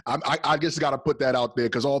 I just got to put that out there,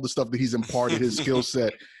 because all the stuff that he's imparted, his skill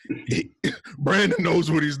set, Brandon knows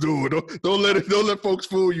what he's doing. Don't let folks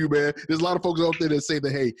fool you, man. There's a lot of folks out there that say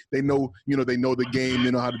that, hey, they know the game,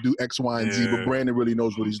 they know how to do X, Y, and Z, but Brandon really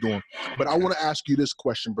knows what he's doing. But I want to ask you this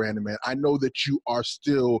question, Brandon, man. I know that you are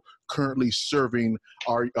still currently serving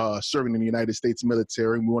in the United States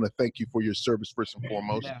military, and we want to thank you for your service first and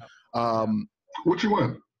foremost. What you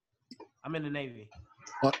in? I'm in the Navy.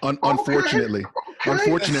 Unfortunately.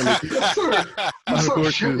 Unfortunately. Yes, sir.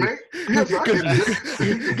 Unfortunately. Yes,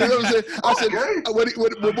 I said, when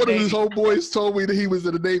one of his homeboys told me that he was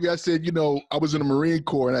in the Navy, I said, you know, I was in the Marine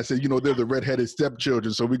Corps, and I said, you know, they're the redheaded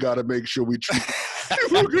stepchildren, so we got to make sure we treat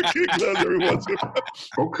every once in a while.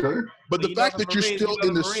 Okay. But the fact that you're still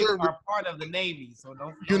in the service are part of the Navy, so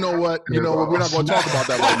don't. You know what? We're not going to talk about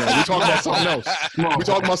that right now. We're talking about something else. We're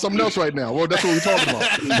talking about something else right now. Well, that's what we're talking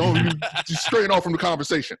about. Don't just straighten off from the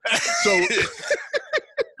conversation.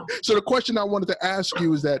 So the question I wanted to ask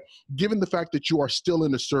you is that, given the fact that you are still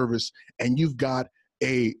in the service and you've got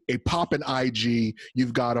a poppin' IG,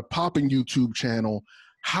 you've got a poppin' YouTube channel.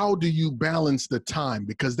 How do you balance the time?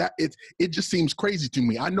 Because it just seems crazy to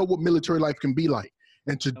me. I know what military life can be like,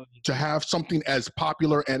 and to have something as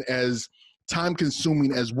popular and as time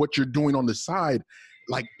consuming as what you're doing on the side,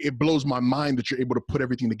 like, it blows my mind that you're able to put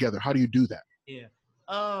everything together. How do you do that? Yeah.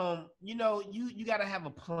 You know, you gotta have a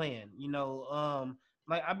plan. You know,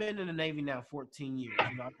 like I've been in the Navy now 14 years.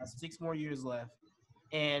 You know, I've got 6 more years left.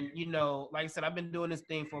 And, you know, like I said, I've been doing this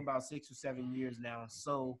thing for about 6 or 7 years now.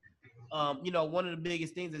 So, you know, one of the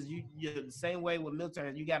biggest things is you're the same way with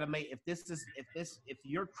military. You got to make, if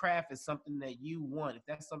your craft is something that you want, if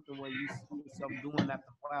that's something where you see yourself doing after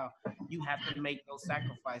a while, you have to make those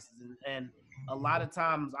sacrifices. And a lot of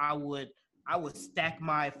times I would stack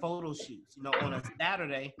my photo shoots, you know, on a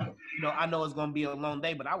Saturday. You know, I know it's going to be a long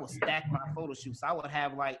day, but I would stack my photo shoots. I would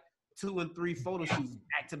have like 2 and 3 photo shoots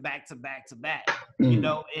back to back to back to back, you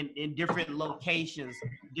know, in different locations,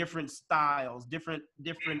 different styles, different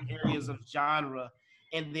areas of genre.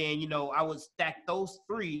 And then, you know, I would stack those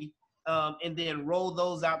 3 and then roll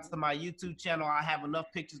those out to my YouTube channel. I have enough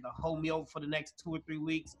pictures to hold me over for the next 2 or 3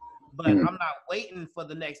 weeks, but I'm not waiting for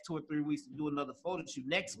the next 2 or 3 weeks to do another photo shoot.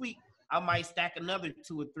 Next week, I might stack another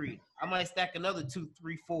 2 or 3. I might stack another 2,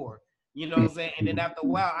 3, 4. You know what I'm saying? And then after a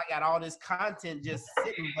while, I got all this content just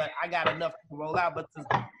sitting, but I got enough to roll out. But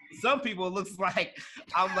to some people, it looks like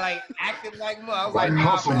I'm like acting like more. I was like,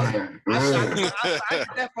 hustle, nah, man. I did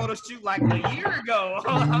that photo shoot like a year ago.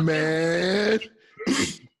 Man.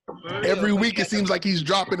 Every week it seems like he's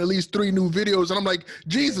dropping at least 3 new videos, and I'm like,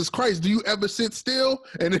 Jesus Christ, do you ever sit still?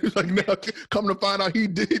 And it's like, now come to find out he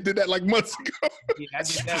did that like months ago. Yeah, I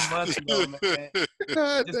did that months ago, man. Just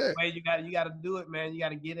the way you got to do it, man. You got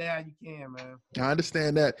to get it how you can, man. I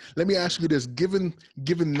understand that. Let me ask you this: given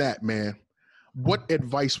that, man, what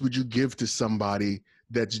advice would you give to somebody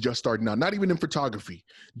that's just starting out, not even in photography,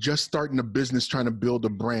 just starting a business, trying to build a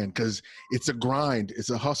brand? Because it's a grind, it's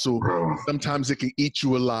a hustle. Sometimes it can eat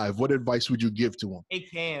you alive. What advice would you give to them?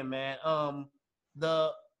 It can, man. I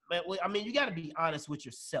mean, you got to be honest with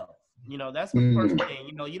yourself. You know, that's the first thing.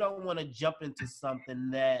 You know, you don't want to jump into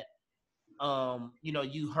something that, you know,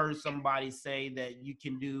 you heard somebody say that you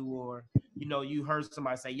can do, or, you know, you heard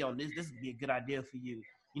somebody say, yo, this would be a good idea for you.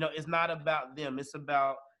 You know, it's not about them. It's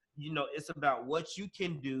about, you know, it's about what you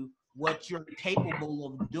can do, what you're capable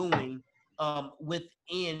of doing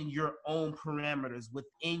within your own parameters,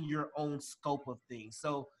 within your own scope of things.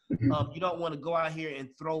 So you don't want to go out here and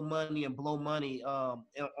throw money and blow money on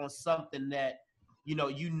something that, you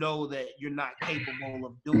know that you're not capable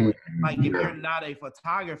of doing. Like if you're not a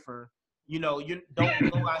photographer, you know, you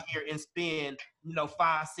don't go out here and spend, you know,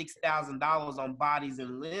 $5,000-$6,000 on bodies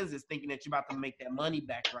and lenses thinking that you're about to make that money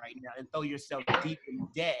back right now and throw yourself deep in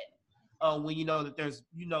debt when you know that there's,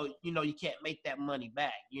 you can't make that money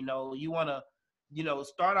back. You know, you want to, you know,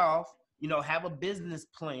 start off, you know, have a business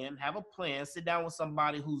plan, sit down with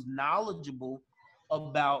somebody who's knowledgeable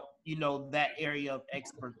about, you know, that area of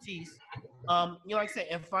expertise, you know, like I said,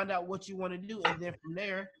 and find out what you want to do. And then from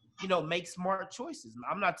there, you know, make smart choices.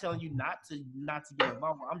 I'm not telling you not to get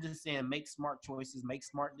involved. I'm just saying make smart choices, make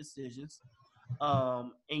smart decisions.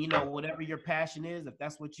 And, you know, whatever your passion is, if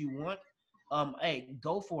that's what you want, hey,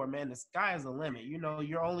 go for it, man. The sky is the limit. You know,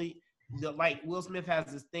 like Will Smith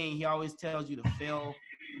has this thing. He always tells you to fail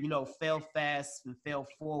fast and fail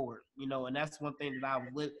forward, you know, and that's one thing that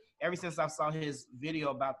I've lived ever since I saw his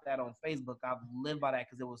video about that on Facebook. I've lived by that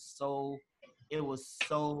because it was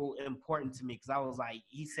so important to me. Because I was like,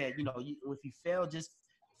 he said, you know, if you fail, just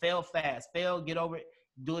fail fast, get over it,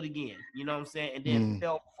 do it again. You know what I'm saying? And then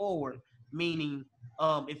fail forward, meaning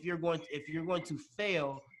if you're going to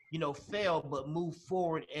fail, you know, fail, but move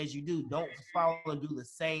forward as you do. Don't follow and do the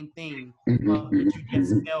same thing that you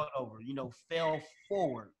just failed over. You know, fail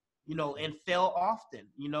forward, you know, and fail often.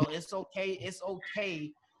 You know, it's okay. It's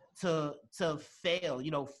okay to fail,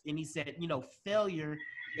 you know. And he said, you know, failure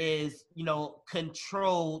is, you know,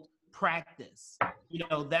 controlled practice. You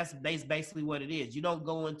know, that's basically what it is. You don't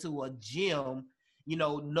go into a gym, you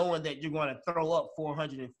know, knowing that you're going to throw up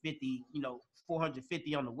 450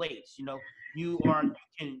 on the weights. You know,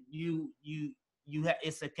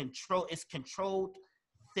 it's controlled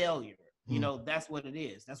failure. You know, that's what it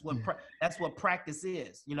is. That's what practice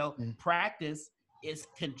is. You know, practice is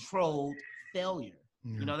controlled failure.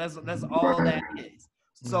 You know, that's all that is.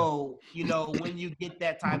 So, you know, when you get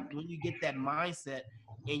that mindset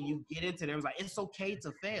and you get into there, it's like, it's okay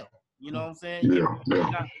to fail. You know what I'm saying? You're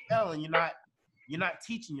not failing. You're not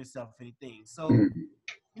teaching yourself anything. So,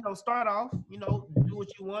 you know, start off, you know, do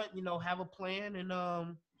what you want, you know, have a plan, and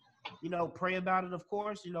pray about it. Of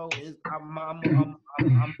course, I'm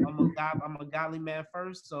a godly man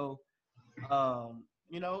first. So,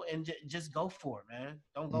 and just go for it, man.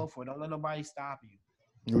 Don't go for it. Don't let nobody stop you.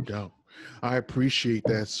 No doubt. I appreciate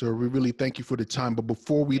that, sir. We really thank you for the time. But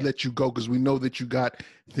before we let you go, because we know that you got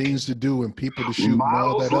things to do and people to shoot and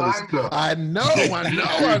all that other stuff. I know.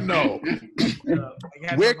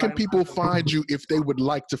 Where can people find you if they would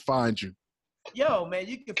like to find you? Yo, man,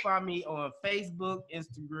 you can find me on Facebook,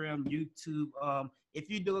 Instagram, YouTube. If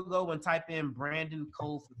you do go and type in Brandon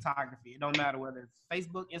Cole Photography, it don't matter whether it's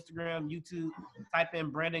Facebook, Instagram, YouTube, type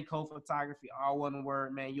in Brandon Cole Photography, all one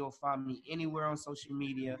word, man. You'll find me anywhere on social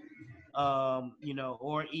media, or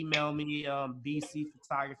email me,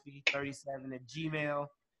 bcphotography37@gmail.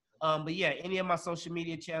 But yeah, any of my social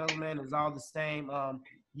media channels, man, is all the same.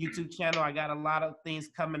 YouTube channel, I got a lot of things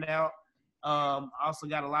coming out. I also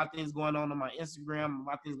got a lot of things going on my Instagram, a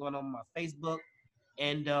lot of things going on my Facebook.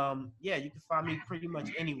 And you can find me pretty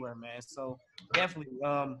much anywhere, man. So definitely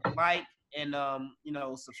like and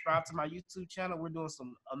subscribe to my YouTube channel. We're doing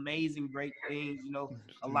some amazing, great things,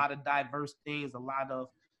 a lot of diverse things, a lot of,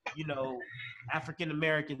 African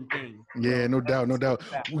American things. Yeah, no doubt.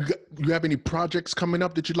 You have any projects coming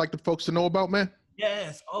up that you'd like the folks to know about, man?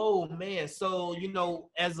 Yes. Oh man. So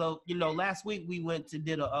as of last week we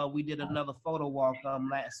did another photo walk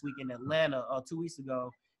last week in Atlanta 2 weeks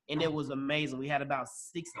ago, and it was amazing. We had about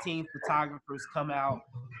 16 photographers come out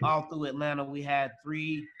all through Atlanta. We had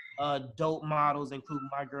 3 dope models, including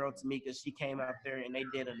my girl Tamika. She came out there and they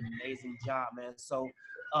did an amazing job, man. So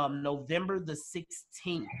November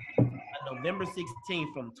 16th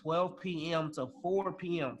from 12 p.m. to 4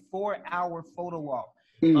 p.m. 4-hour photo walk.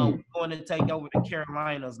 We're going to take over the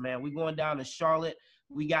Carolinas, man. We're going down to Charlotte.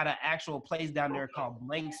 We got an actual place down there called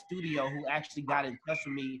Blank Studio who actually got in touch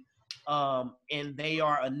with me. And they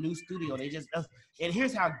are a new studio. And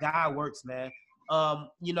here's how God works, man.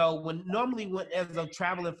 When as a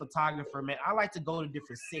traveling photographer, man, I like to go to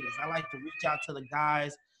different cities. I like to reach out to the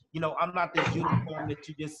guys. I'm not this uniform that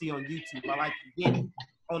you just see on YouTube. I like to get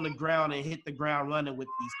on the ground and hit the ground running with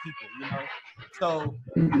these people, So,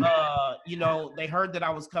 they heard that I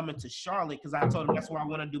was coming to Charlotte because I told them that's where I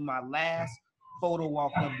want to do my last photo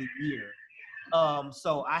walk of the year.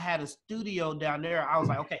 So I had a studio down there. I was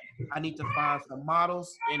like, okay, I need to find some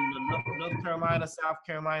models in North Carolina, South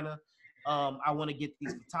Carolina. I want to get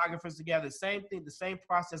these photographers together. Same thing, the same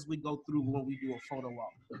process we go through when we do a photo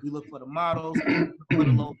walk. We look for the models, look for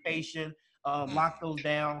the location, lock those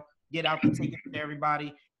down, get out the ticket for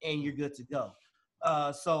everybody, and you're good to go.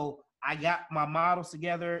 So I got my models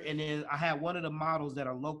together, and then I had one of the models that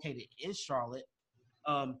are located in Charlotte.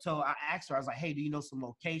 So I asked her, I was like, hey, do you know some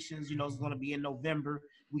locations? It's going to be in November.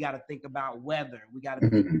 We got to think about weather. We got to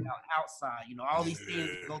think about outside. All these things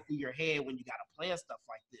go through your head when you got to plan stuff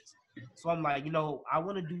like this. So I'm like, I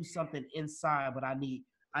want to do something inside, but I need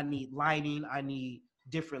lighting. I need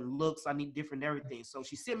different looks. I need different everything. So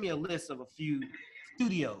she sent me a list of a few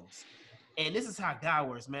studios. And this is how God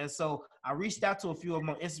works, man. So I reached out to a few of them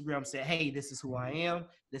on Instagram and said, hey, this is who I am.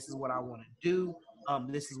 This is what I want to do.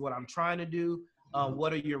 This is what I'm trying to do.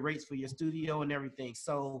 What are your rates for your studio and everything?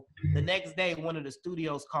 So the next day, one of the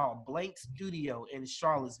studios called Blank Studio in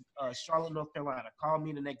Charlotte, North Carolina, called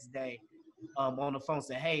me the next day on the phone,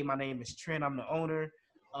 said, hey, my name is Trent. I'm the owner.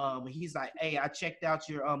 He's like, hey, I checked out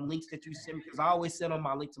your links that you sent me, because I always send them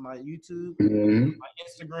my link to my YouTube, my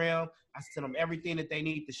Instagram. I send them everything that they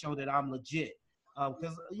need to show that I'm legit.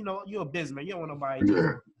 Because, you're a businessman. You don't want nobody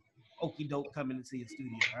just okey doke coming into your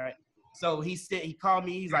studio, all right? So he called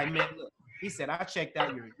me. He's like, man, look. He said, I checked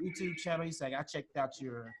out your YouTube channel. He said, I checked out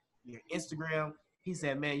your Instagram. He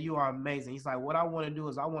said, man, you are amazing. He's like, what I want to do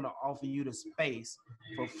is I want to offer you the space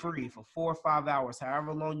for free for 4 or 5 hours,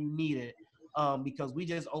 however long you need it, because we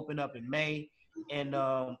just opened up in May. And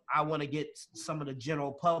I want to get some of the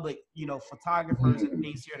general public, photographers and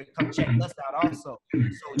things here to come check us out also.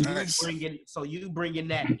 So you bring in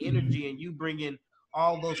that energy, and you bring in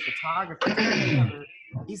all those photographers together.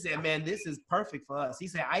 He said, man, this is perfect for us. He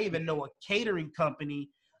said, I even know a catering company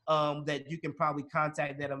that you can probably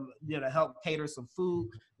contact that to help cater some food.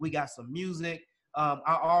 We got some music.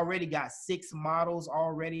 I already got 6 models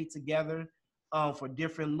already together for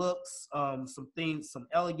different looks, some things, some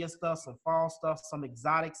elegant stuff, some fall stuff, some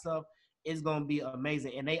exotic stuff. It's going to be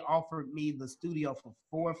amazing. And they offered me the studio for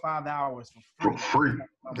 4 or 5 hours for free.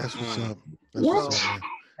 That's what's up.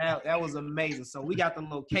 That was amazing. So we got the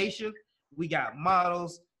location. We got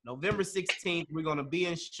models. November 16th, we're going to be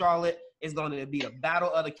in Charlotte. It's going to be a battle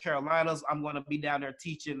of the Carolinas. I'm going to be down there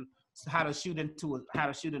teaching how to shoot in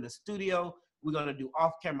a studio. We're going to do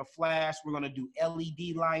off-camera flash. We're going to do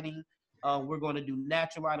LED lighting. We're going to do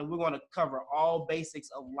natural lighting. We're going to cover all basics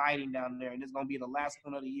of lighting down there, and it's going to be the last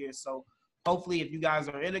one of the year. So hopefully, if you guys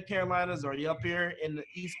are in the Carolinas or you're up here in the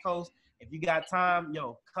East Coast, if you got time,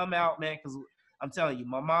 come out, man, because I'm telling you,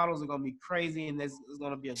 my models are going to be crazy, and it's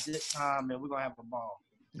going to be a good time, and we're going to have a ball.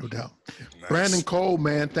 No doubt. Nice. Brandon Cole,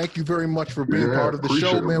 man, thank you very much for being part of the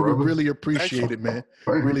show, man. We really appreciate it, man.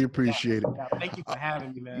 Really appreciate it. Thank you for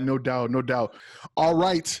having me, man. No doubt, no doubt. All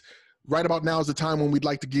right. Right about now is the time when we'd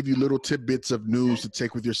like to give you little tidbits of news to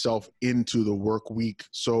take with yourself into the work week.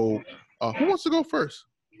 So who wants to go first?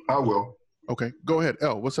 I will. Okay, go ahead.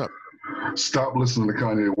 L, what's up? Stop listening to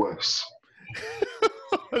Kanye West.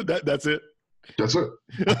 That's it? That's it.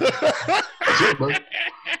 That's it, man.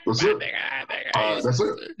 That's it. That's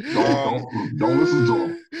it. Don't listen to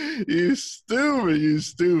him. You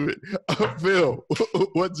stupid. Phil,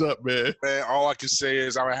 what's up, man? Man, all I can say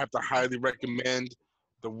is I would have to highly recommend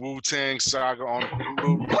the Wu-Tang Saga on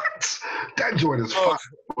Hulu. What? That joint is fire.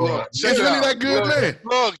 Look, check It's it really out. that good, man.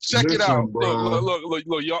 Look, check it Listen, out. bro.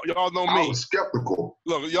 Look, y'all know I me. was skeptical.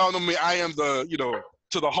 Look, y'all know me. I am the,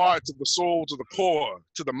 to the heart, to the soul, to the core,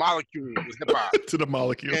 to the molecule with hip hop. To the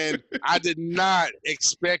molecule. And I did not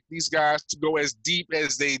expect these guys to go as deep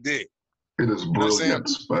as they did. It is brilliant,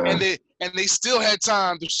 man. And they still had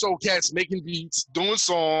time to show cats making beats, doing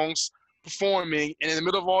songs, performing, and in the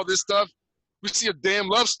middle of all this stuff, we see a damn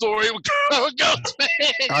love story with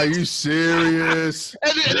Ghostface. Are you serious?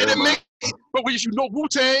 And it makes, but when you know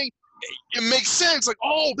Wu-Tang, it makes sense. Like,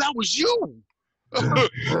 oh, that was you.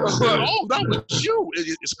 Oh, that was you.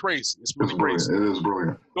 It's crazy. It's really crazy. It is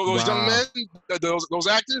brilliant. Those young men, those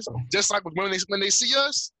actors, just like when they see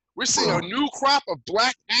us, we're seeing a new crop of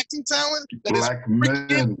black acting talent.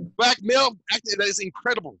 Black male acting that is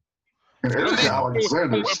incredible. And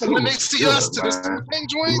when they see us to this thing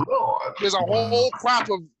joint, there's a whole crop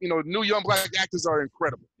of new young black actors that are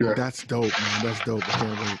incredible. Yeah. That's dope, man. That's dope. I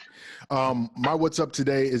can't wait. My what's up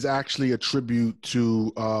today is actually a tribute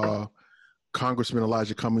to Congressman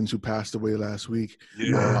Elijah Cummings, who passed away last week.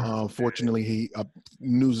 Yeah. Unfortunately,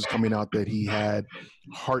 news is coming out that he had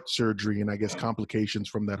heart surgery, and I guess complications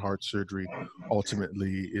from that heart surgery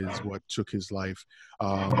ultimately is what took his life.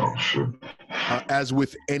 As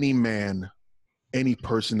with any man, any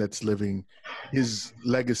person that's living, his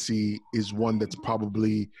legacy is one that's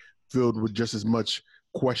probably filled with just as much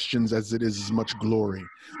questions as it is as much glory.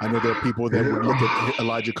 I know there are people that would look at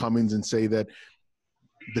Elijah Cummings and say that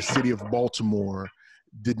the city of Baltimore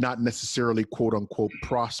did not necessarily, quote unquote,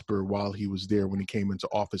 prosper while he was there when he came into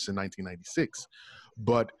office in 1996.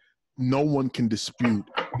 But no one can dispute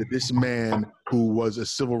that this man, who was a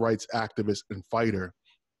civil rights activist and fighter,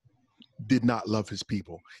 did not love his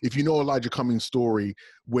people. If you know Elijah Cummings' story,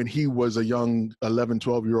 when he was a young 11,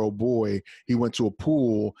 12-year-old boy, he went to a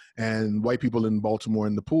pool, and white people in Baltimore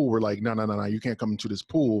in the pool were like, no, you can't come into this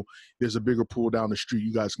pool. There's a bigger pool down the street.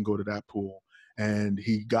 You guys can go to that pool. And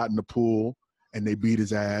he got in the pool, and they beat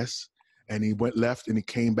his ass. And he went left, and he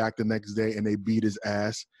came back the next day, and they beat his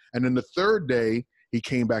ass. And then the third day, he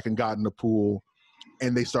came back and got in the pool,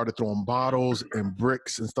 and they started throwing bottles and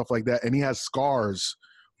bricks and stuff like that. And he has scars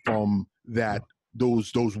from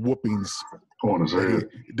those whoopings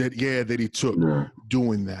that he took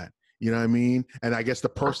doing that. You know what I mean? And I guess the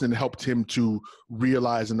person that helped him to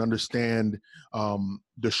realize and understand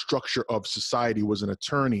the structure of society was an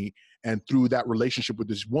attorney. And through that relationship with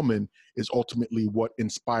this woman is ultimately what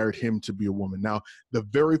inspired him to be a woman. Now, the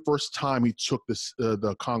very first time he took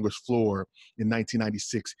the Congress floor in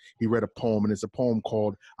 1996, he read a poem, and it's a poem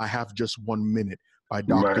called "I Have Just 1 Minute" by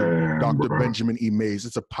Dr. Benjamin E. Mays.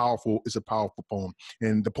 It's a powerful poem.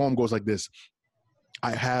 And the poem goes like this: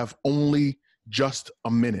 I have only just a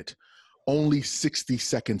minute, only 60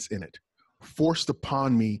 seconds in it. Forced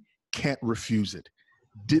upon me, can't refuse it.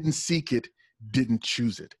 Didn't seek it, didn't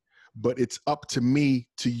choose it. But it's up to me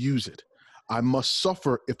to use it. I must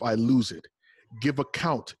suffer if I lose it. Give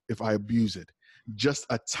account if I abuse it. Just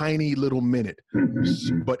a tiny little minute,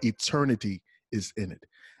 but eternity is in it.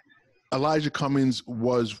 Elijah Cummings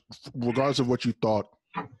was, regardless of what you thought,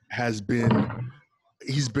 he's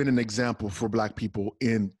been an example for Black people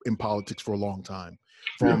in politics for a long time.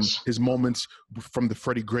 From his moments from the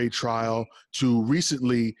Freddie Gray trial to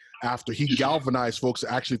recently, after he galvanized folks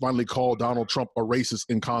to actually finally call Donald Trump a racist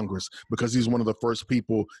in Congress, because he's one of the first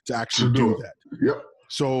people to actually do that. Yep.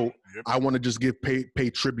 So I want to just pay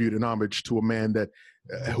tribute and homage to a man that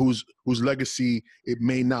whose legacy, it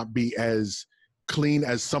may not be as clean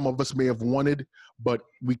as some of us may have wanted, but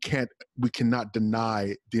we cannot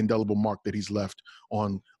deny the indelible mark that he's left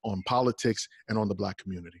on politics and on the Black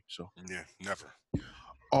community. So yeah, never.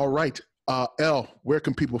 All right, L, where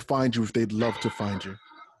can people find you if they'd love to find you?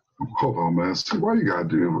 Hold on, man. See, why you gotta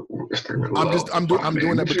do? I'm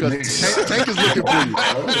doing that because Tank is looking for you.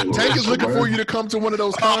 Tank is looking for you to come to one of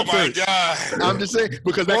those concerts. Oh my God! I'm just saying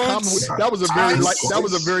because that was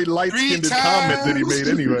a very light-skinned comment that he made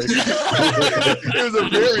anyway. It was a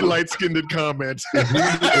very light-skinned comment.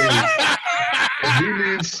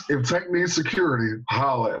 If Tank needs security,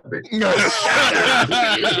 holla at me. He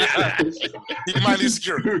might need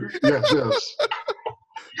security. Yes.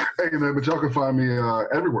 Hey man, but y'all can find me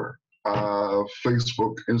everywhere.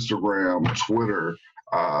 Facebook, Instagram, Twitter,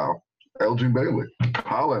 Elgin Bailey.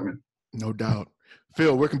 Holla at me. No doubt.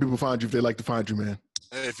 Phil, where can people find you if they'd like to find you, man?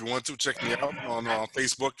 Hey, if you want to, check me out on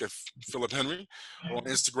Facebook at Philip Henry, or on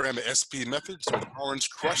Instagram at SP Methods with Orange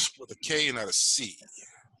Crush with a K and not a C.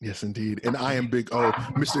 Yes, indeed. And I am Big O,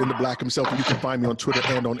 Mr. In the Black himself. And you can find me on Twitter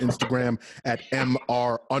and on Instagram at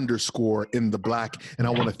MR_in the Black. And I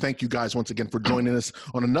want to thank you guys once again for joining us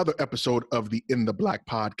on another episode of the In the Black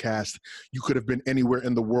podcast. You could have been anywhere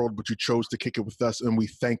in the world, but you chose to kick it with us, and we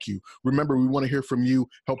thank you. Remember, we want to hear from you.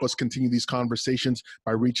 Help us continue these conversations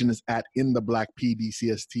by reaching us at In the Black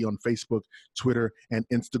PDCST on Facebook, Twitter, and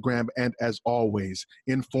Instagram. And as always,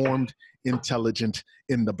 informed, intelligent,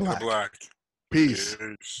 in the Black. In the Black. Peace.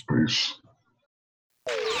 Peace.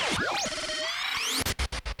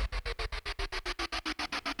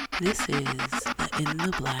 This is the In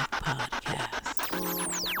the Black podcast.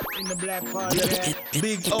 In the Black podcast.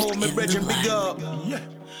 Big O, my brethren, big up. Yeah.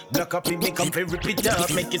 Black up, make them rip it up.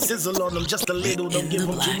 Make it sizzle on them just a little, don't give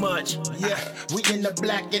them too much. Yeah, we in the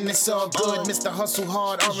black and it's all good. Mr. Hustle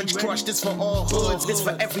Hard, Orange Crush, this for all hoods. This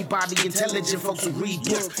for everybody, intelligent folks who read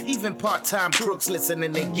books. Even part-time crooks listen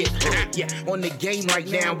and they get hooked. Yeah, on the game right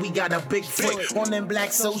now, we got a big foot. On them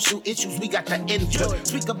black social issues, we got the input.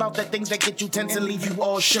 Speak about the things that get you tense and leave you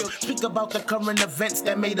all shook. Speak about the current events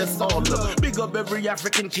that made us all look. Big up every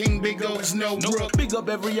African king, Big O's no brook. Big up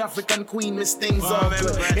every African queen, Miss Things all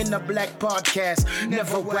good. In the Black podcast,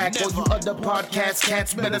 never whack. All you other podcast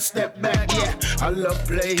cats better step back. Yeah, I love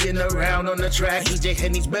playing around on the track. DJ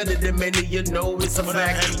Henny's better than many, you know it's a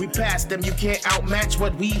fact. We passed them, you can't outmatch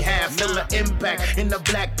what we have. Feel the impact in the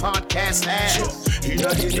Black podcast has. You know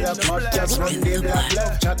the Black podcast from the Black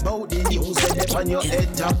love chat about the news and they on your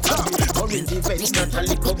head top. Current events, not a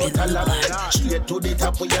little but a lot. Straight to the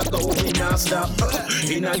top where you go, we not stop.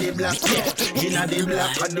 In the Black, yeah, in the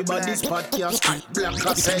Black, and the body's podcast. Black,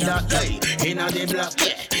 I said that, hey, in the Black,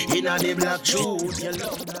 yeah, in the Black, truth, you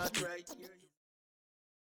love that, right?